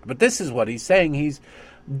impact. But this is what he's saying. He's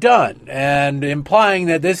done, and implying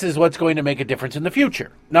that this is what's going to make a difference in the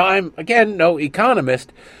future. Now, I'm, again, no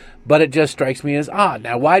economist, but it just strikes me as odd.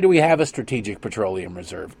 Now, why do we have a strategic petroleum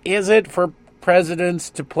reserve? Is it for presidents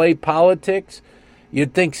to play politics?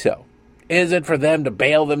 You'd think so. Is it for them to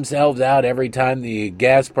bail themselves out every time the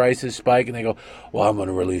gas prices spike and they go, well, I'm going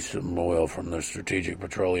to release some oil from the Strategic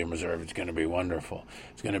Petroleum Reserve. It's going to be wonderful.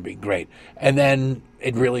 It's going to be great. And then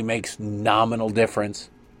it really makes nominal difference.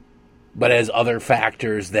 But as other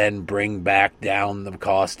factors then bring back down the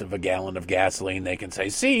cost of a gallon of gasoline, they can say,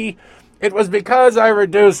 see, it was because I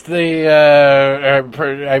reduced I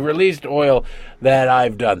released oil that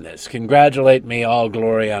I've done this. Congratulate me, all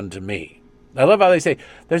glory unto me. I love how they say,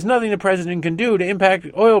 there's nothing the president can do to impact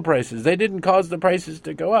oil prices. They didn't cause the prices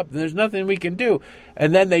to go up. There's nothing we can do.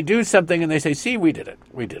 And then they do something and they say, see, we did it.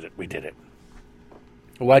 We did it. We did it.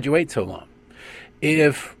 Why'd you wait so long?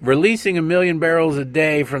 If releasing 1 million barrels a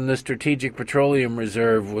day from the Strategic Petroleum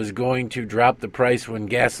Reserve was going to drop the price when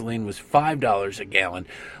gasoline was $5 a gallon,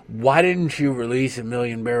 why didn't you release 1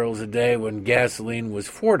 million barrels a day when gasoline was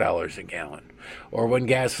 $4 a gallon? Or when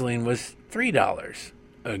gasoline was $3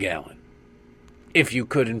 a gallon? If you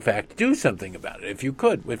could, in fact, do something about it.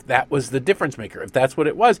 If that was the difference maker, if that's what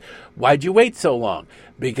it was, why'd you wait so long?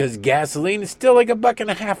 Because gasoline is still like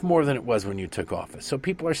 $1.50 more than it was when you took office. So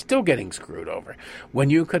people are still getting screwed over when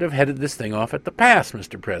you could have headed this thing off at the pass,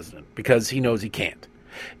 Mr. President, because he knows he can't.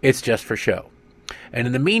 It's just for show. And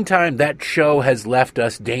in the meantime, that show has left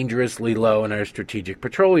us dangerously low in our Strategic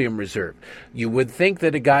Petroleum Reserve. You would think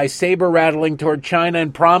that a guy saber-rattling toward China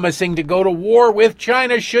and promising to go to war with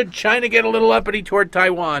China should China get a little uppity toward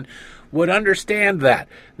Taiwan would understand that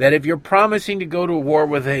if you're promising to go to war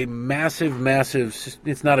with a massive,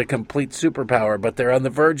 it's not a complete superpower, but they're on the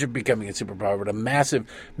verge of becoming a superpower, but a massive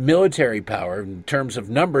military power in terms of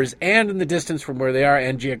numbers and in the distance from where they are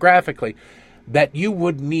and geographically, that you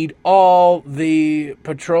would need all the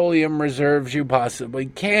petroleum reserves you possibly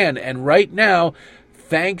can. And right now,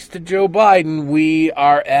 thanks to Joe Biden, we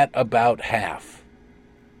are at about half.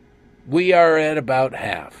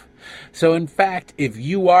 So, in fact, if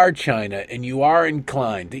you are China and you are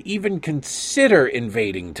inclined to even consider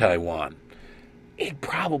invading Taiwan, it'd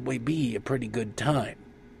probably be a pretty good time.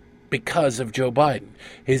 Because of Joe Biden,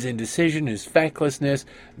 his indecision, his fecklessness,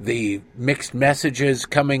 the mixed messages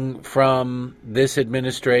coming from this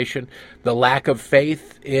administration, the lack of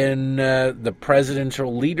faith in the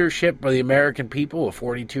presidential leadership by the American people, a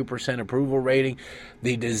 42% approval rating,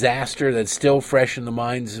 the disaster that's still fresh in the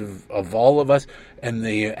minds of all of us, and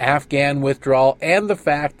the Afghan withdrawal, and the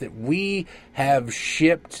fact that we have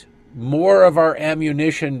shipped more of our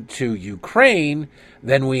ammunition to Ukraine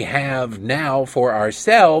than we have now for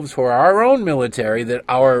ourselves, for our own military, that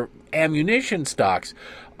our ammunition stocks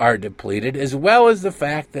are depleted, as well as the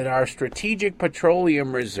fact that our Strategic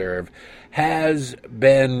Petroleum Reserve has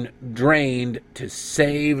been drained to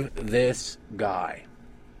save this guy.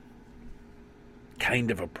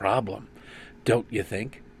 Kind of a problem, don't you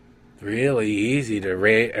think? Really easy to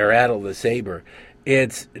rattle the saber.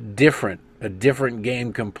 It's different. A different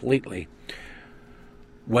game completely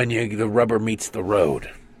when the rubber meets the road.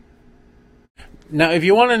 Now, if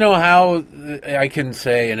you want to know how I can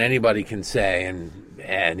say, and anybody can say, and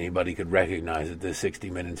anybody could recognize that this 60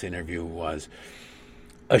 Minutes interview was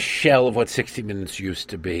a shell of what 60 Minutes used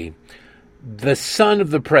to be, the son of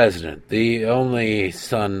the president, the only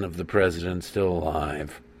son of the president still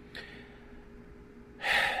alive,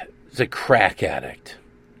 is a crack addict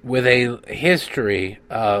with a history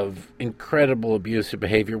of incredible abusive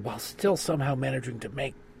behavior while still somehow managing to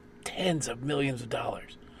make tens of millions of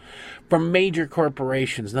dollars from major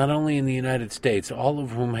corporations, not only in the United States, all of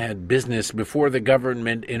whom had business before the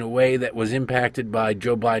government in a way that was impacted by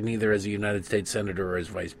Joe Biden either as a United States senator or as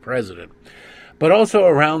vice president, but also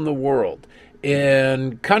around the world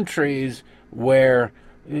in countries where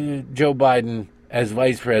Joe Biden as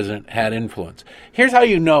vice president had influence. Here's how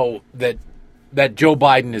you know that Joe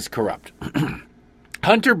Biden is corrupt.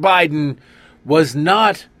 Hunter Biden was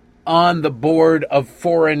not on the board of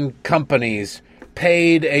foreign companies,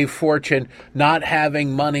 paid a fortune, not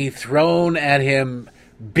having money thrown at him,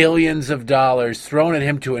 billions of dollars thrown at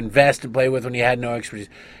him to invest and play with when he had no expertise.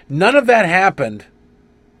 None of that happened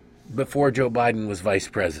before Joe Biden was vice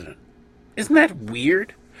president. Isn't that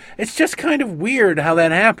weird? It's just kind of weird how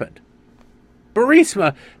that happened.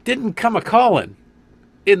 Burisma didn't come a-calling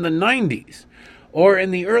in the 90s. Or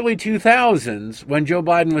in the early 2000s, when Joe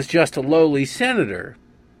Biden was just a lowly senator,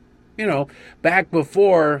 back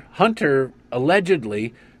before Hunter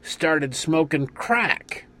allegedly started smoking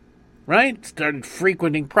crack, right? Started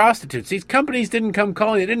frequenting prostitutes. These companies didn't come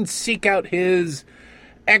calling. They didn't seek out his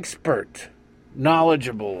expert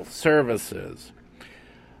knowledgeable services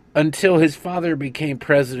until his father became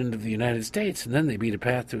president of the United States, and then they beat a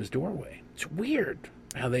path to his doorway. It's weird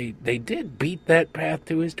how they did beat that path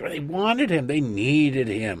to his door. They wanted him. They needed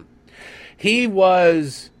him. He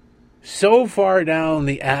was so far down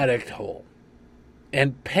the addict hole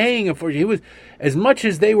and paying a fortune. He was, as much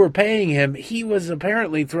as they were paying him, he was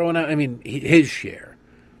apparently throwing out, his share.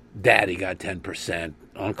 Daddy got 10%.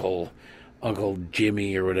 Uncle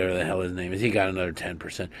Jimmy or whatever the hell his name is, he got another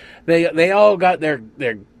 10%. They all got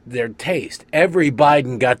their taste. Every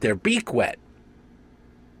Biden got their beak wet.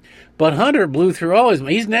 But Hunter blew through all his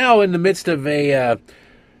money. He's now in the midst of a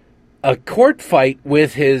court fight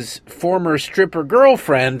with his former stripper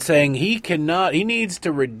girlfriend, saying he needs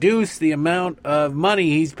to reduce the amount of money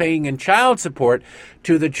he's paying in child support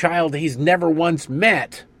to the child he's never once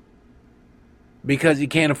met because he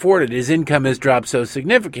can't afford it. His income has dropped so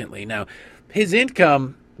significantly. Now, his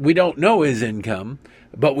income, we don't know his income,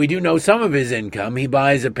 but we do know some of his income. He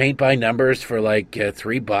buys a paint by numbers for like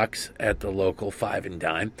 $3 at the local 5 and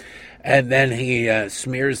dime. And then he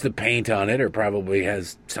smears the paint on it, or probably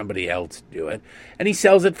has somebody else do it, and he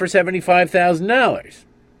sells it for $75,000.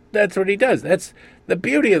 That's what he does. That's the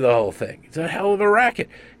beauty of the whole thing. It's a hell of a racket.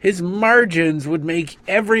 His margins would make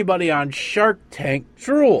everybody on Shark Tank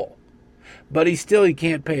drool. But he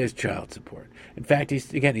can't pay his child support. In fact,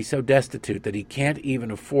 he's so destitute that he can't even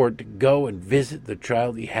afford to go and visit the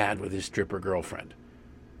child he had with his stripper girlfriend.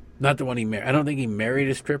 Not the one he married. I don't think he married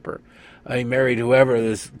a stripper. He married whoever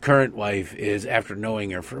this current wife is after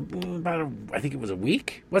knowing her for about, I think it was a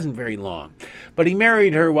week. It wasn't very long. But he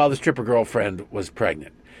married her while the stripper girlfriend was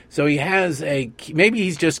pregnant. So he has maybe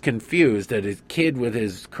he's just confused that his kid with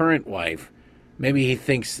his current wife, maybe he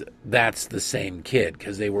thinks that's the same kid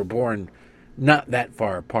because they were born not that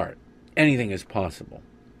far apart. Anything is possible.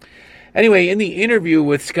 Anyway, in the interview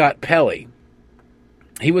with Scott Pelley,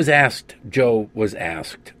 Joe was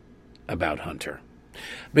asked about Hunter.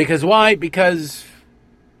 Because why? Because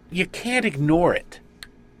you can't ignore it.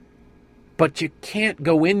 But you can't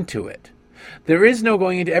go into it. There is no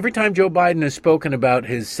going into. Every time Joe Biden has spoken about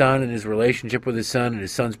his son and his relationship with his son and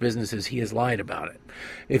his son's businesses, he has lied about it.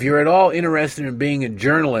 If you're at all interested in being a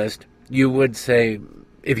journalist, you would say,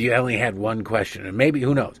 if you only had one question, and maybe,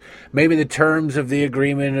 who knows, maybe the terms of the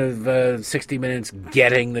agreement of 60 Minutes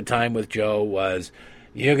getting the time with Joe was,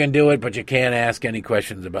 you can do it, but you can't ask any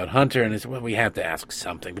questions about Hunter. And it's, well, we have to ask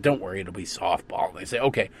something, but don't worry, it'll be softball. And they say,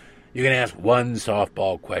 okay, you can ask one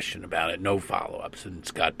softball question about it, no follow-ups. And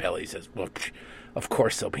Scott Pelley says, well, of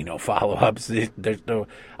course there'll be no follow-ups.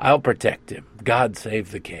 I'll protect him. God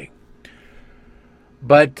save the king.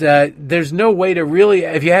 But there's no way to really,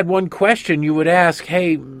 if you had one question, you would ask,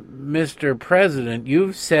 hey, Mr. President,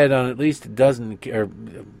 you've said on at least a dozen, or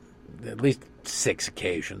at least 6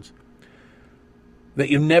 occasions, that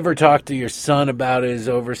you never talked to your son about his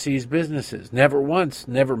overseas businesses. Never once.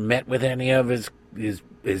 Never met with any of his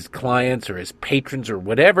clients or his patrons or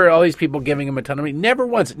whatever. All these people giving him a ton of money. Never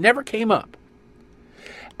once. It never came up.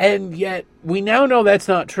 And yet, we now know that's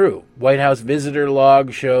not true. White House visitor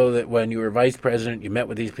logs show that when you were vice president, you met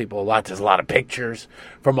with these people a lot. There's a lot of pictures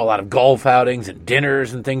from a lot of golf outings and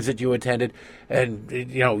dinners and things that you attended. And,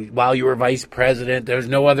 while you were vice president, there's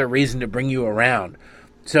no other reason to bring you around.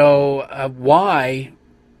 So why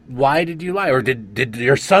did you lie? Or did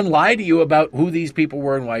your son lie to you about who these people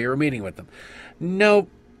were and why you were meeting with them? No,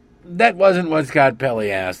 that wasn't what Scott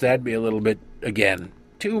Pelley asked. That'd be a little bit, again,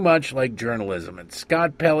 too much like journalism. And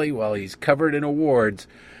Scott Pelley, while he's covered in awards,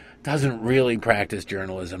 doesn't really practice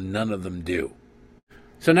journalism. None of them do.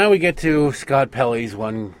 So now we get to Scott Pelley's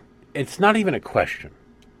one. It's not even a question.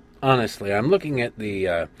 Honestly, I'm looking at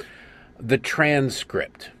the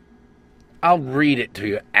transcript. I'll read it to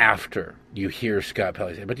you after you hear Scott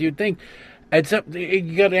Pelley say it. But you'd think,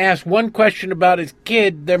 you got to ask one question about his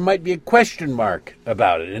kid, there might be a question mark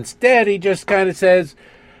about it. Instead, he just kind of says,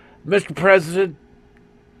 Mr. President,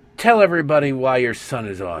 tell everybody why your son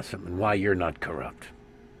is awesome and why you're not corrupt.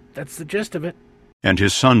 That's the gist of it. And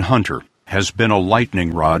his son Hunter has been a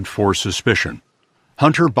lightning rod for suspicion.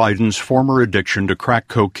 Hunter Biden's former addiction to crack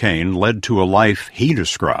cocaine led to a life he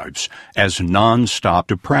describes as non-stop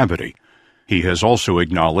depravity. He has also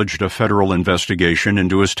acknowledged a federal investigation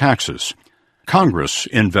into his taxes. Congress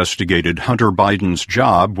investigated Hunter Biden's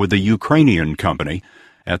job with a Ukrainian company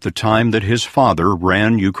at the time that his father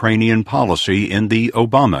ran Ukrainian policy in the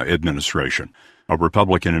Obama administration. A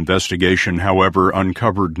Republican investigation, however,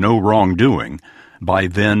 uncovered no wrongdoing by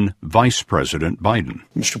then Vice President Biden.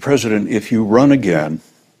 Mr. President, if you run again,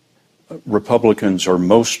 Republicans are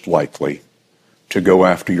most likely to go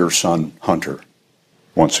after your son, Hunter,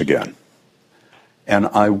 once again. And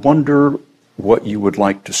I wonder what you would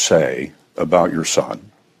like to say about your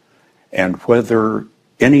son and whether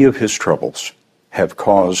any of his troubles have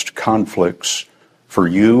caused conflicts for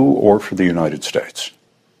you or for the United States.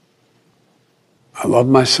 I love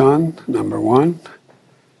my son, number one.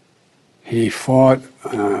 He fought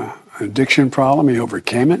an addiction problem. He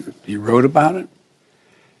overcame it. He wrote about it.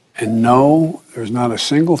 And no, there's not a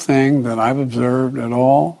single thing that I've observed at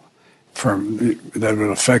all that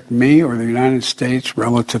would affect me or the United States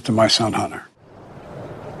relative to my son Hunter.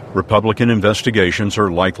 Republican investigations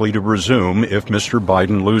are likely to resume if Mr.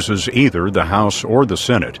 Biden loses either the House or the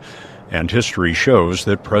Senate. And history shows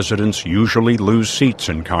that presidents usually lose seats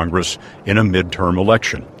in Congress in a midterm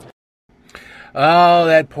election. Oh,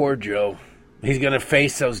 that poor Joe. He's going to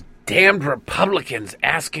face those damned Republicans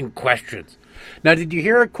asking questions. Now, did you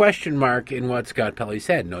hear a question mark in what Scott Pelley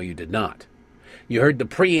said? No, you did not. You heard the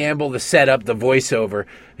preamble, the setup, the voiceover.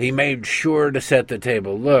 He made sure to set the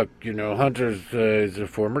table. Look, Hunter's is a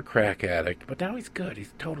former crack addict, but now he's good.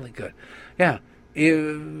 He's totally good. Yeah,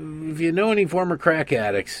 if you know any former crack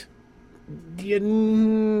addicts, you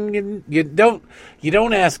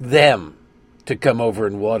don't ask them to come over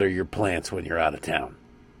and water your plants when you're out of town.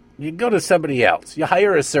 You go to somebody else. You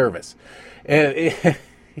hire a service.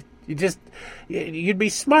 You'd be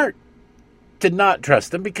smart to not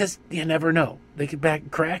trust them because you never know.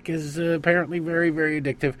 Crack is apparently very, very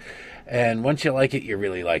addictive, and once you like it, you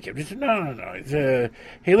really like it. No.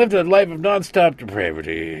 He lived a life of nonstop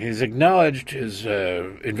depravity. He's acknowledged his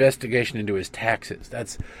investigation into his taxes.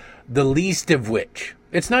 That's the least of which.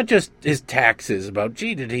 It's not just his taxes about,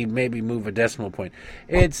 did he maybe move a decimal point?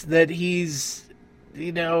 It's that he's,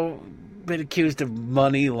 been accused of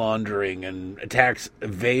money laundering and tax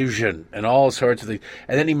evasion and all sorts of things.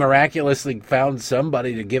 And then he miraculously found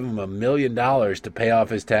somebody to give him $1 million to pay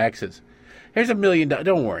off his taxes. Here's $1 million.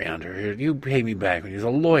 Don't worry, Hunter. Here, you pay me back. He's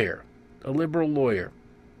a lawyer, a liberal lawyer,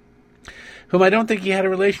 whom I don't think he had a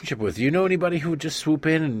relationship with. Do you know anybody who would just swoop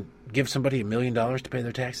in and give somebody $1 million to pay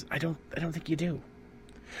their taxes? I don't think you do.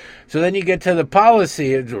 So then you get to the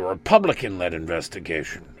policy of a Republican-led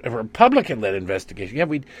investigation. A Republican-led investigation. Yeah,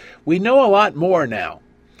 we know a lot more now.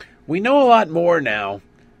 We know a lot more now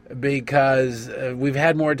because we've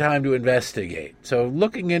had more time to investigate. So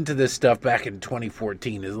looking into this stuff back in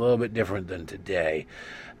 2014 is a little bit different than today.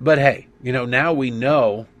 But hey, now we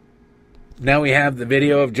know. Now we have the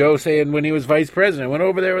video of Joe saying when he was vice president, I went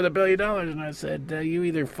over there with $1 billion, and I said, you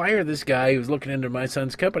either fire this guy who's looking into my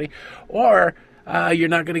son's company, or you're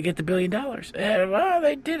not going to get the $1 billion. Well,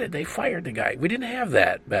 they did it. They fired the guy. We didn't have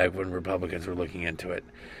that back when Republicans were looking into it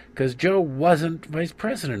because Joe wasn't vice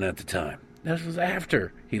president at the time. This was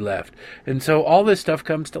after he left. And so all this stuff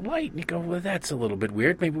comes to light, and you go, well, that's a little bit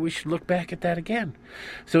weird. Maybe we should look back at that again.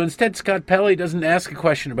 So instead, Scott Pelley doesn't ask a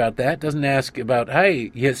question about that, doesn't ask about, hey,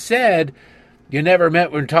 you said you never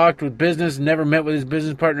met and talked with business, never met with his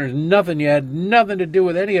business partners, nothing. You had nothing to do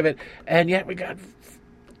with any of it, and yet we got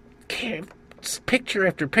picture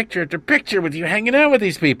after picture after picture with you hanging out with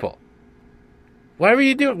these people. Why were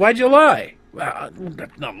you doing? Why'd you lie? Well,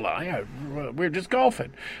 that's not a lie. We were just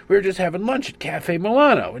golfing. We were just having lunch at Cafe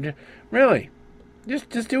Milano. Really, just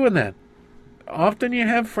doing that. Often you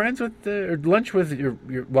have friends with or lunch with your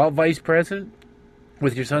while vice president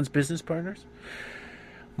with your son's business partners.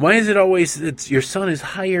 Why is it always that your son is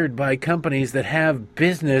hired by companies that have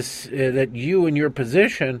business that you in your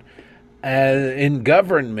position in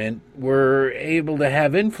government were able to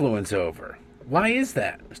have influence over? Why is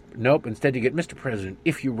that? Nope, instead you get, Mr. President,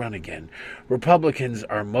 if you run again, Republicans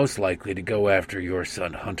are most likely to go after your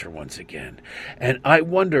son Hunter once again. And I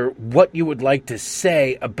wonder what you would like to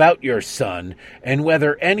say about your son and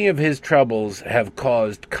whether any of his troubles have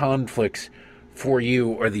caused conflicts for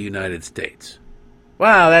you or the United States.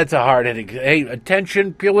 Wow, that's a hard-hitting. Hey,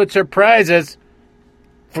 attention, Pulitzer Prizes.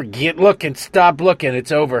 Forget looking, stop looking,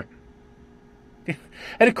 it's over.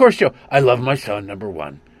 And of course, Joe, I love my son, number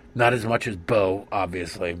one. Not as much as Bo,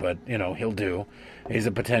 obviously, but, he'll do. He's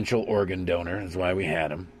a potential organ donor. That's why we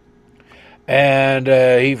had him. And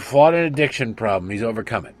he fought an addiction problem. He's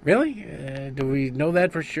overcome it. Really? Do we know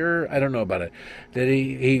that for sure? I don't know about it. Did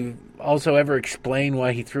he also ever explain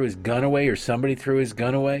why he threw his gun away or somebody threw his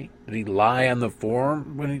gun away? Did he lie on the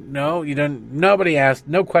form? No, you didn't. Nobody asked.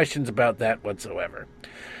 No questions about that whatsoever.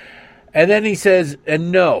 And then he says,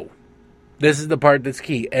 and no. This is the part that's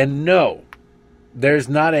key. And no. There's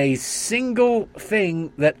not a single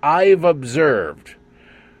thing that I've observed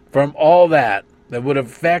from all that would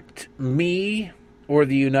affect me or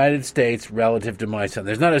the United States relative to my son.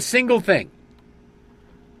 There's not a single thing.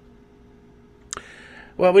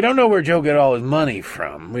 Well, we don't know where Joe got all his money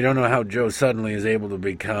from. We don't know how Joe suddenly is able to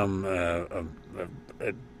become a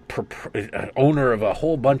owner of a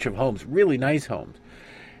whole bunch of homes, really nice homes,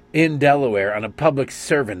 in Delaware on a public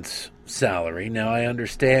servant's salary. Now, I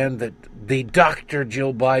understand that the Dr.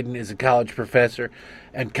 Jill Biden is a college professor,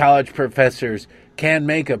 and college professors can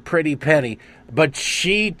make a pretty penny, but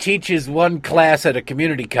she teaches one class at a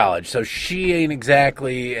community college, so she ain't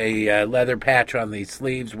exactly a leather patch on the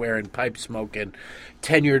sleeves wearing pipe smoking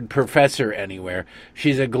tenured professor anywhere.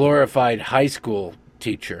 She's a glorified high school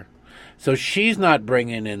teacher, so she's not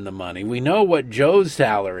bringing in the money. We know what Joe's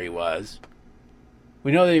salary was.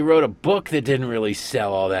 We know that he wrote a book that didn't really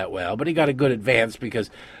sell all that well, but he got a good advance because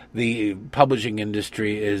the publishing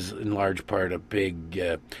industry is in large part a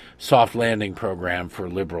big soft landing program for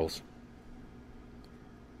liberals.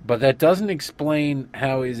 But that doesn't explain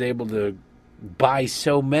how he's able to buy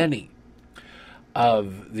so many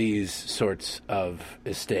of these sorts of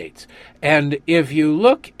estates. And if you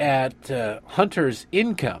look at Hunter's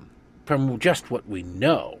income from just what we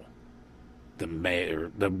know,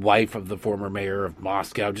 the wife of the former mayor of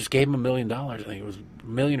Moscow just gave him $1 million. I think it was $1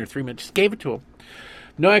 million or $3 million. Just gave it to him.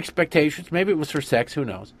 No expectations. Maybe it was for sex. Who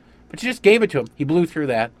knows? But she just gave it to him. He blew through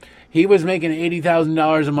that. He was making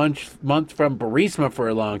 $80,000 a month from Burisma for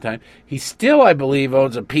a long time. He still, I believe,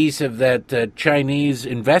 owns a piece of that Chinese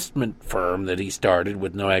investment firm that he started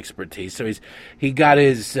with no expertise. So he got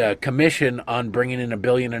his commission on bringing in $1.5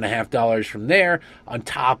 billion from there on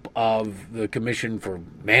top of the commission for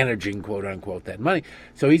managing, quote unquote, that money.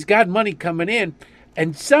 So he's got money coming in,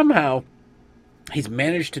 and somehow he's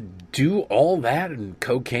managed to do all that in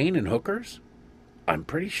cocaine and hookers. I'm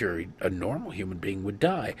pretty sure a normal human being would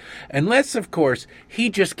die. Unless, of course, he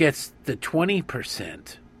just gets the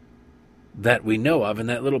 20% that we know of in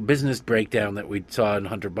that little business breakdown that we saw in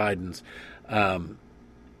Hunter Biden's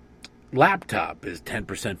laptop is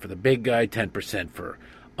 10% for the big guy, 10% for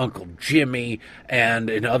Uncle Jimmy, and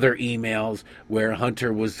in other emails where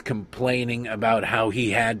Hunter was complaining about how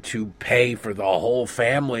he had to pay for the whole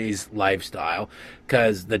family's lifestyle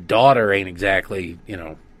because the daughter ain't exactly,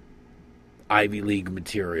 Ivy League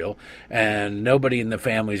material, and nobody in the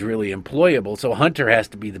family is really employable, so Hunter has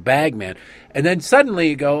to be the bag man. And then suddenly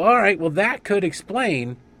you go, all right, well, that could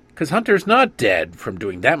explain, because Hunter's not dead from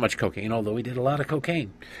doing that much cocaine, although he did a lot of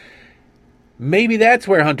cocaine. Maybe that's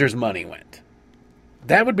where Hunter's money went.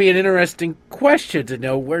 That would be an interesting question to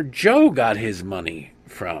know where Joe got his money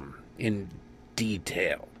from in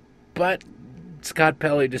detail. But Scott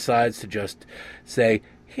Pelley decides to just say,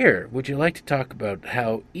 here, would you like to talk about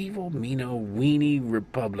how evil, weenie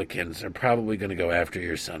Republicans are probably going to go after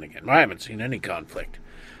your son again? I haven't seen any conflict.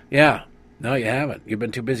 Yeah, no, you haven't. You've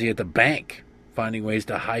been too busy at the bank finding ways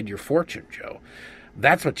to hide your fortune, Joe.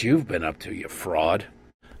 That's what you've been up to, you fraud.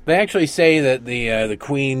 They actually say that the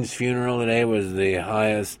Queen's funeral today was the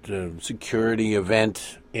highest security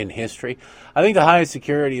event in history. I think the highest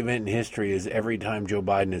security event in history is every time Joe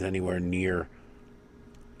Biden is anywhere near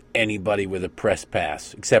anybody with a press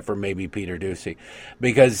pass, except for maybe Peter Doocy,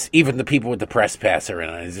 because even the people with the press pass are in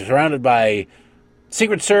it. He's surrounded by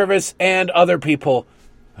Secret Service and other people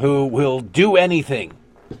who will do anything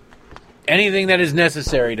that is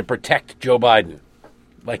necessary to protect Joe Biden.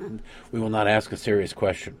 Like, we will not ask a serious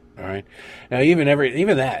question, all right? Now,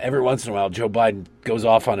 every once in a while, Joe Biden goes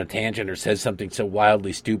off on a tangent or says something so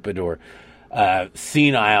wildly stupid or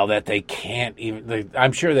senile that they can't even,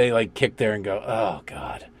 I'm sure they kick there and go, oh,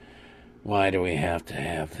 God. Why do we have to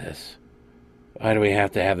have this? Why do we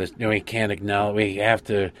have to have this? No, we can't acknowledge. We have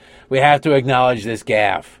to acknowledge this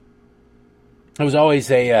gaffe. It was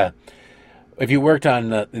always if you worked in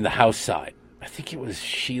the House side, I think it was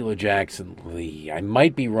Sheila Jackson Lee. I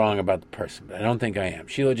might be wrong about the person, but I don't think I am.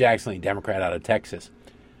 Sheila Jackson Lee, Democrat out of Texas.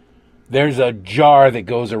 There's a jar that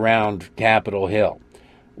goes around Capitol Hill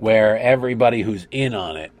where everybody who's in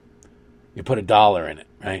on it, you put $1 in it,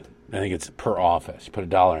 right? I think it's per office. You put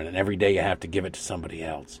 $1 in it, and every day you have to give it to somebody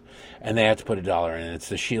else. And they have to put $1 in it. It's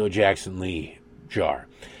the Sheila Jackson Lee jar.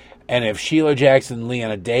 And if Sheila Jackson Lee,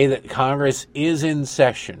 on a day that Congress is in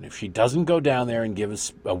session, if she doesn't go down there and give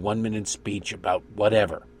us a 1-minute speech about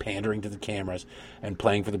whatever, pandering to the cameras and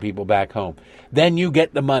playing for the people back home, then you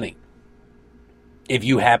get the money if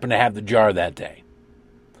you happen to have the jar that day.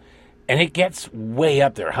 And it gets way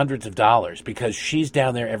up there, hundreds of dollars, because she's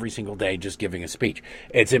down there every single day just giving a speech.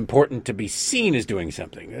 It's important to be seen as doing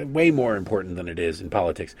something, way more important than it is in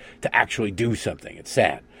politics, to actually do something. It's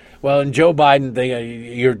sad. Well, in Joe Biden,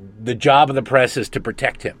 the job of the press is to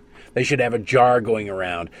protect him. They should have a jar going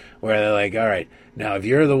around where they're like, all right, now if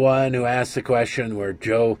you're the one who asks the question where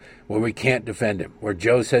we can't defend him, where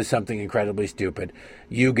Joe says something incredibly stupid,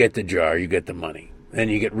 you get the jar, you get the money. Then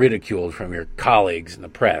you get ridiculed from your colleagues in the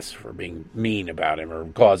press for being mean about him or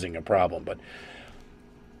causing a problem. But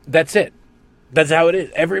That's it. That's how it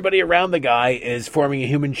is. Everybody around the guy is forming a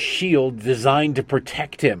human shield designed to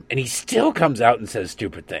protect him, and he still comes out and says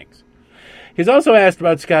stupid things. He's also asked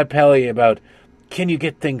about Scott Pelley about, can you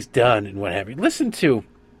get things done and what have you. Listen to,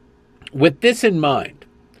 with this in mind,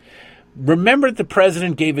 remember the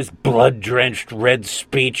president gave his blood-drenched red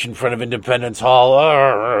speech in front of Independence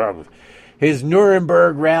Hall? His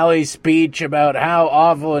Nuremberg rally speech about how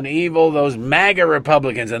awful and evil those MAGA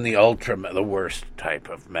Republicans and the worst type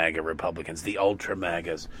of MAGA Republicans, the ultra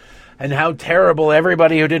MAGAs, and how terrible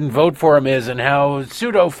everybody who didn't vote for him is, and how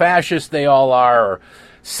pseudo-fascist they all are, or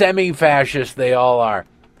semi-fascist they all are.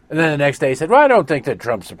 And then the next day he said, well, I don't think that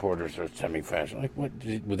Trump supporters are semi-fascist. Like, what?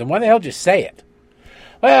 Well, then why the hell did you say it?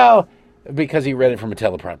 Well, because he read it from a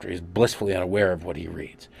teleprompter. He's blissfully unaware of what he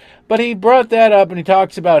reads. But he brought that up, and he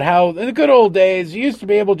talks about how in the good old days, you used to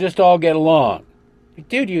be able to just all get along. Like,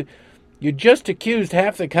 dude, you just accused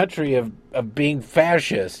half the country of being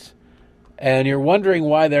fascists, and you're wondering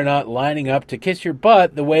why they're not lining up to kiss your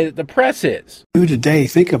butt the way that the press is. You today,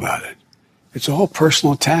 think about it. It's all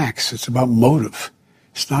personal attacks. It's about motive.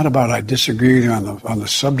 It's not about I disagree with you on the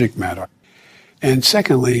subject matter. And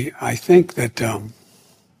secondly, I think that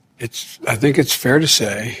it's fair to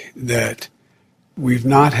say that we've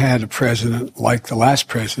not had a president like the last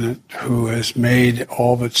president who has made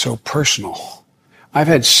all of it so personal. I've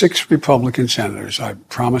had 6 Republican senators, I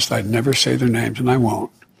promised I'd never say their names, and I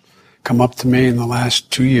won't, come up to me in the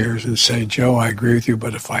last 2 years and say, Joe, I agree with you,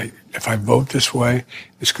 but if I vote this way,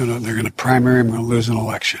 they're going to primary, I'm going to lose an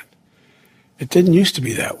election. It didn't used to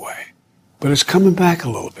be that way, but it's coming back a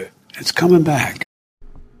little bit. It's coming back.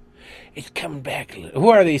 It's coming back a little. Who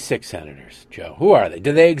are these 6 senators, Joe? Who are they?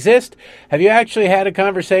 Do they exist? Have you actually had a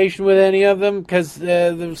conversation with any of them? Because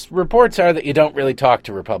the reports are that you don't really talk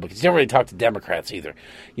to Republicans. You don't really talk to Democrats either.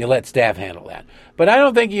 You let staff handle that. But I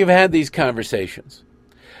don't think you've had these conversations.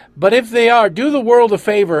 But if they are, do the world a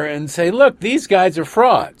favor and say, look, these guys are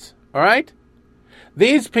frauds, all right?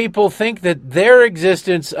 These people think that their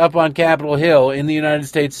existence up on Capitol Hill in the United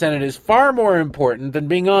States Senate is far more important than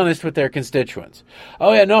being honest with their constituents.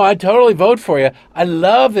 Oh, yeah, no, I'd totally vote for you. I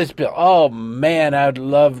love this bill. Oh, man, I'd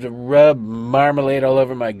love to rub marmalade all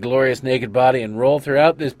over my glorious naked body and roll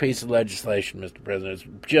throughout this piece of legislation, Mr. President.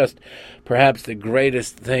 It's just perhaps the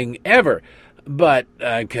greatest thing ever. But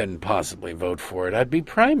I couldn't possibly vote for it. I'd be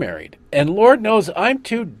primaried. And Lord knows I'm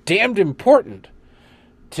too damned important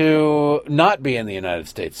to not be in the United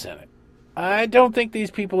States Senate. I don't think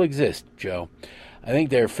these people exist, Joe. I think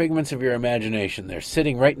they're figments of your imagination. They're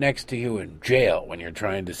sitting right next to you in jail when you're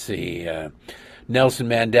trying to see Nelson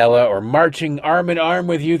Mandela, or marching arm in arm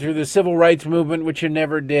with you through the civil rights movement, which you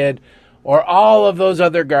never did, or all of those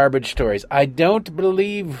other garbage stories. I don't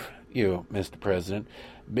believe you, Mr. President,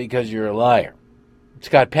 because you're a liar.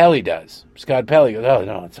 Scott Pelley does. Scott Pelley goes, oh,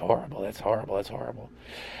 no, it's horrible. That's horrible. That's horrible.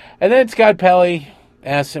 And then Scott Pelley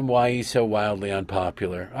asks him why he's so wildly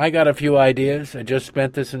unpopular. I got a few ideas. I just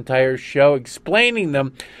spent this entire show explaining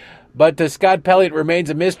them. But to Scott Pelley, it remains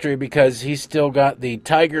a mystery because he's still got the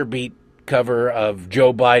Tiger Beat cover of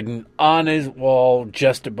Joe Biden on his wall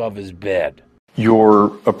just above his bed. Your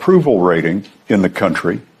approval rating in the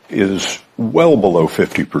country is well below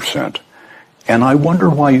 50%. And I wonder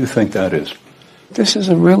why you think that is. This is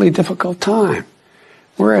a really difficult time.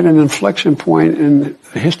 We're at an inflection point in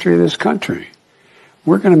the history of this country.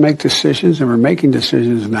 We're going to make decisions, and we're making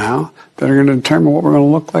decisions now that are going to determine what we're going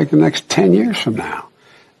to look like the next 10 years from now.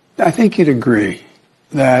 I think you'd agree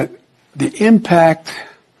that the impact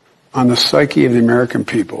on the psyche of the American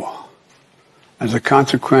people as a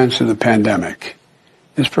consequence of the pandemic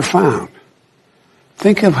is profound.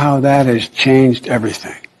 Think of how that has changed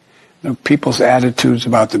everything. People's attitudes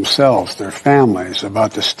about themselves, their families,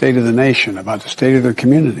 about the state of the nation, about the state of their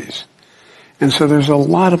communities. And so there's a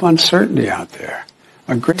lot of uncertainty out there.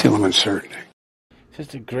 A great deal of uncertainty.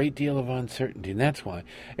 Just a great deal of uncertainty, and that's why.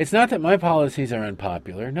 It's not that my policies are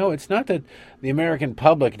unpopular. No, it's not that the American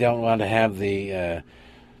public don't want to have the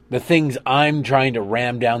things I'm trying to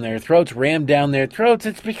ram down their throats.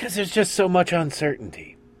 It's because there's just so much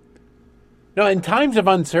uncertainty. No, in times of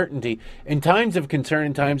uncertainty, in times of concern,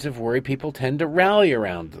 in times of worry, people tend to rally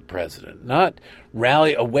around the president. Not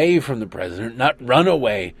rally away from the president, not run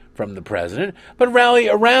away from the president, but rally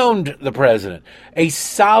around the president. A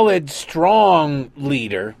solid, strong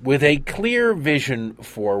leader with a clear vision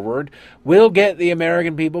forward will get the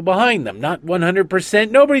American people behind them. Not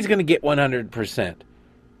 100%. Nobody's going to get 100%.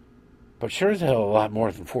 But sure as hell a lot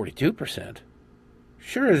more than 42%.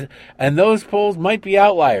 Sure, and those polls might be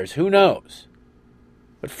outliers. Who knows?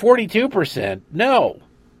 But 42%, no.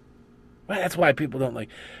 Well, that's why people don't like.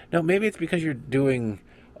 No, maybe it's because you're doing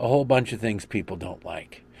a whole bunch of things people don't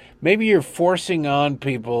like. Maybe you're forcing on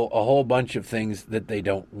people a whole bunch of things that they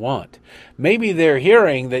don't want. Maybe they're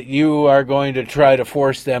hearing that you are going to try to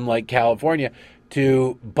force them, like California,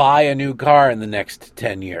 to buy a new car in the next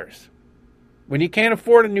 10 years. When you can't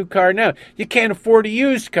afford a new car now, you can't afford a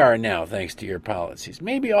used car now, thanks to your policies.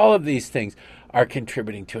 Maybe all of these things are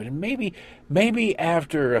contributing to it. And maybe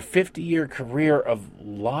after a 50-year career of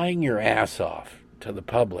lying your ass off to the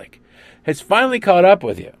public has finally caught up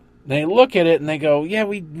with you. They look at it and they go, yeah,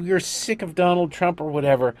 we're sick of Donald Trump or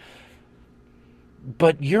whatever,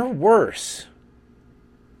 but you're worse.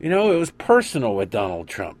 You know, it was personal with Donald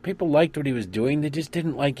Trump. People liked what he was doing. They just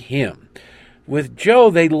didn't like him. With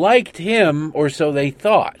Joe, they liked him, or so they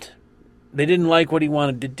thought. They didn't like what he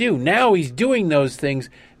wanted to do. Now he's doing those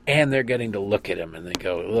things, and they're getting to look at him, and they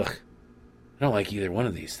go, ugh, I don't like either one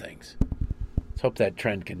of these things. Let's hope that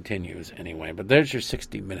trend continues anyway. But there's your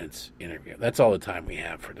 60 Minutes interview. That's all the time we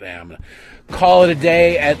have for today. I'm going to call it a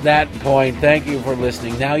day at that point. Thank you for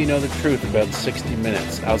listening. Now you know the truth about 60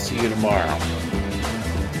 Minutes. I'll see you tomorrow.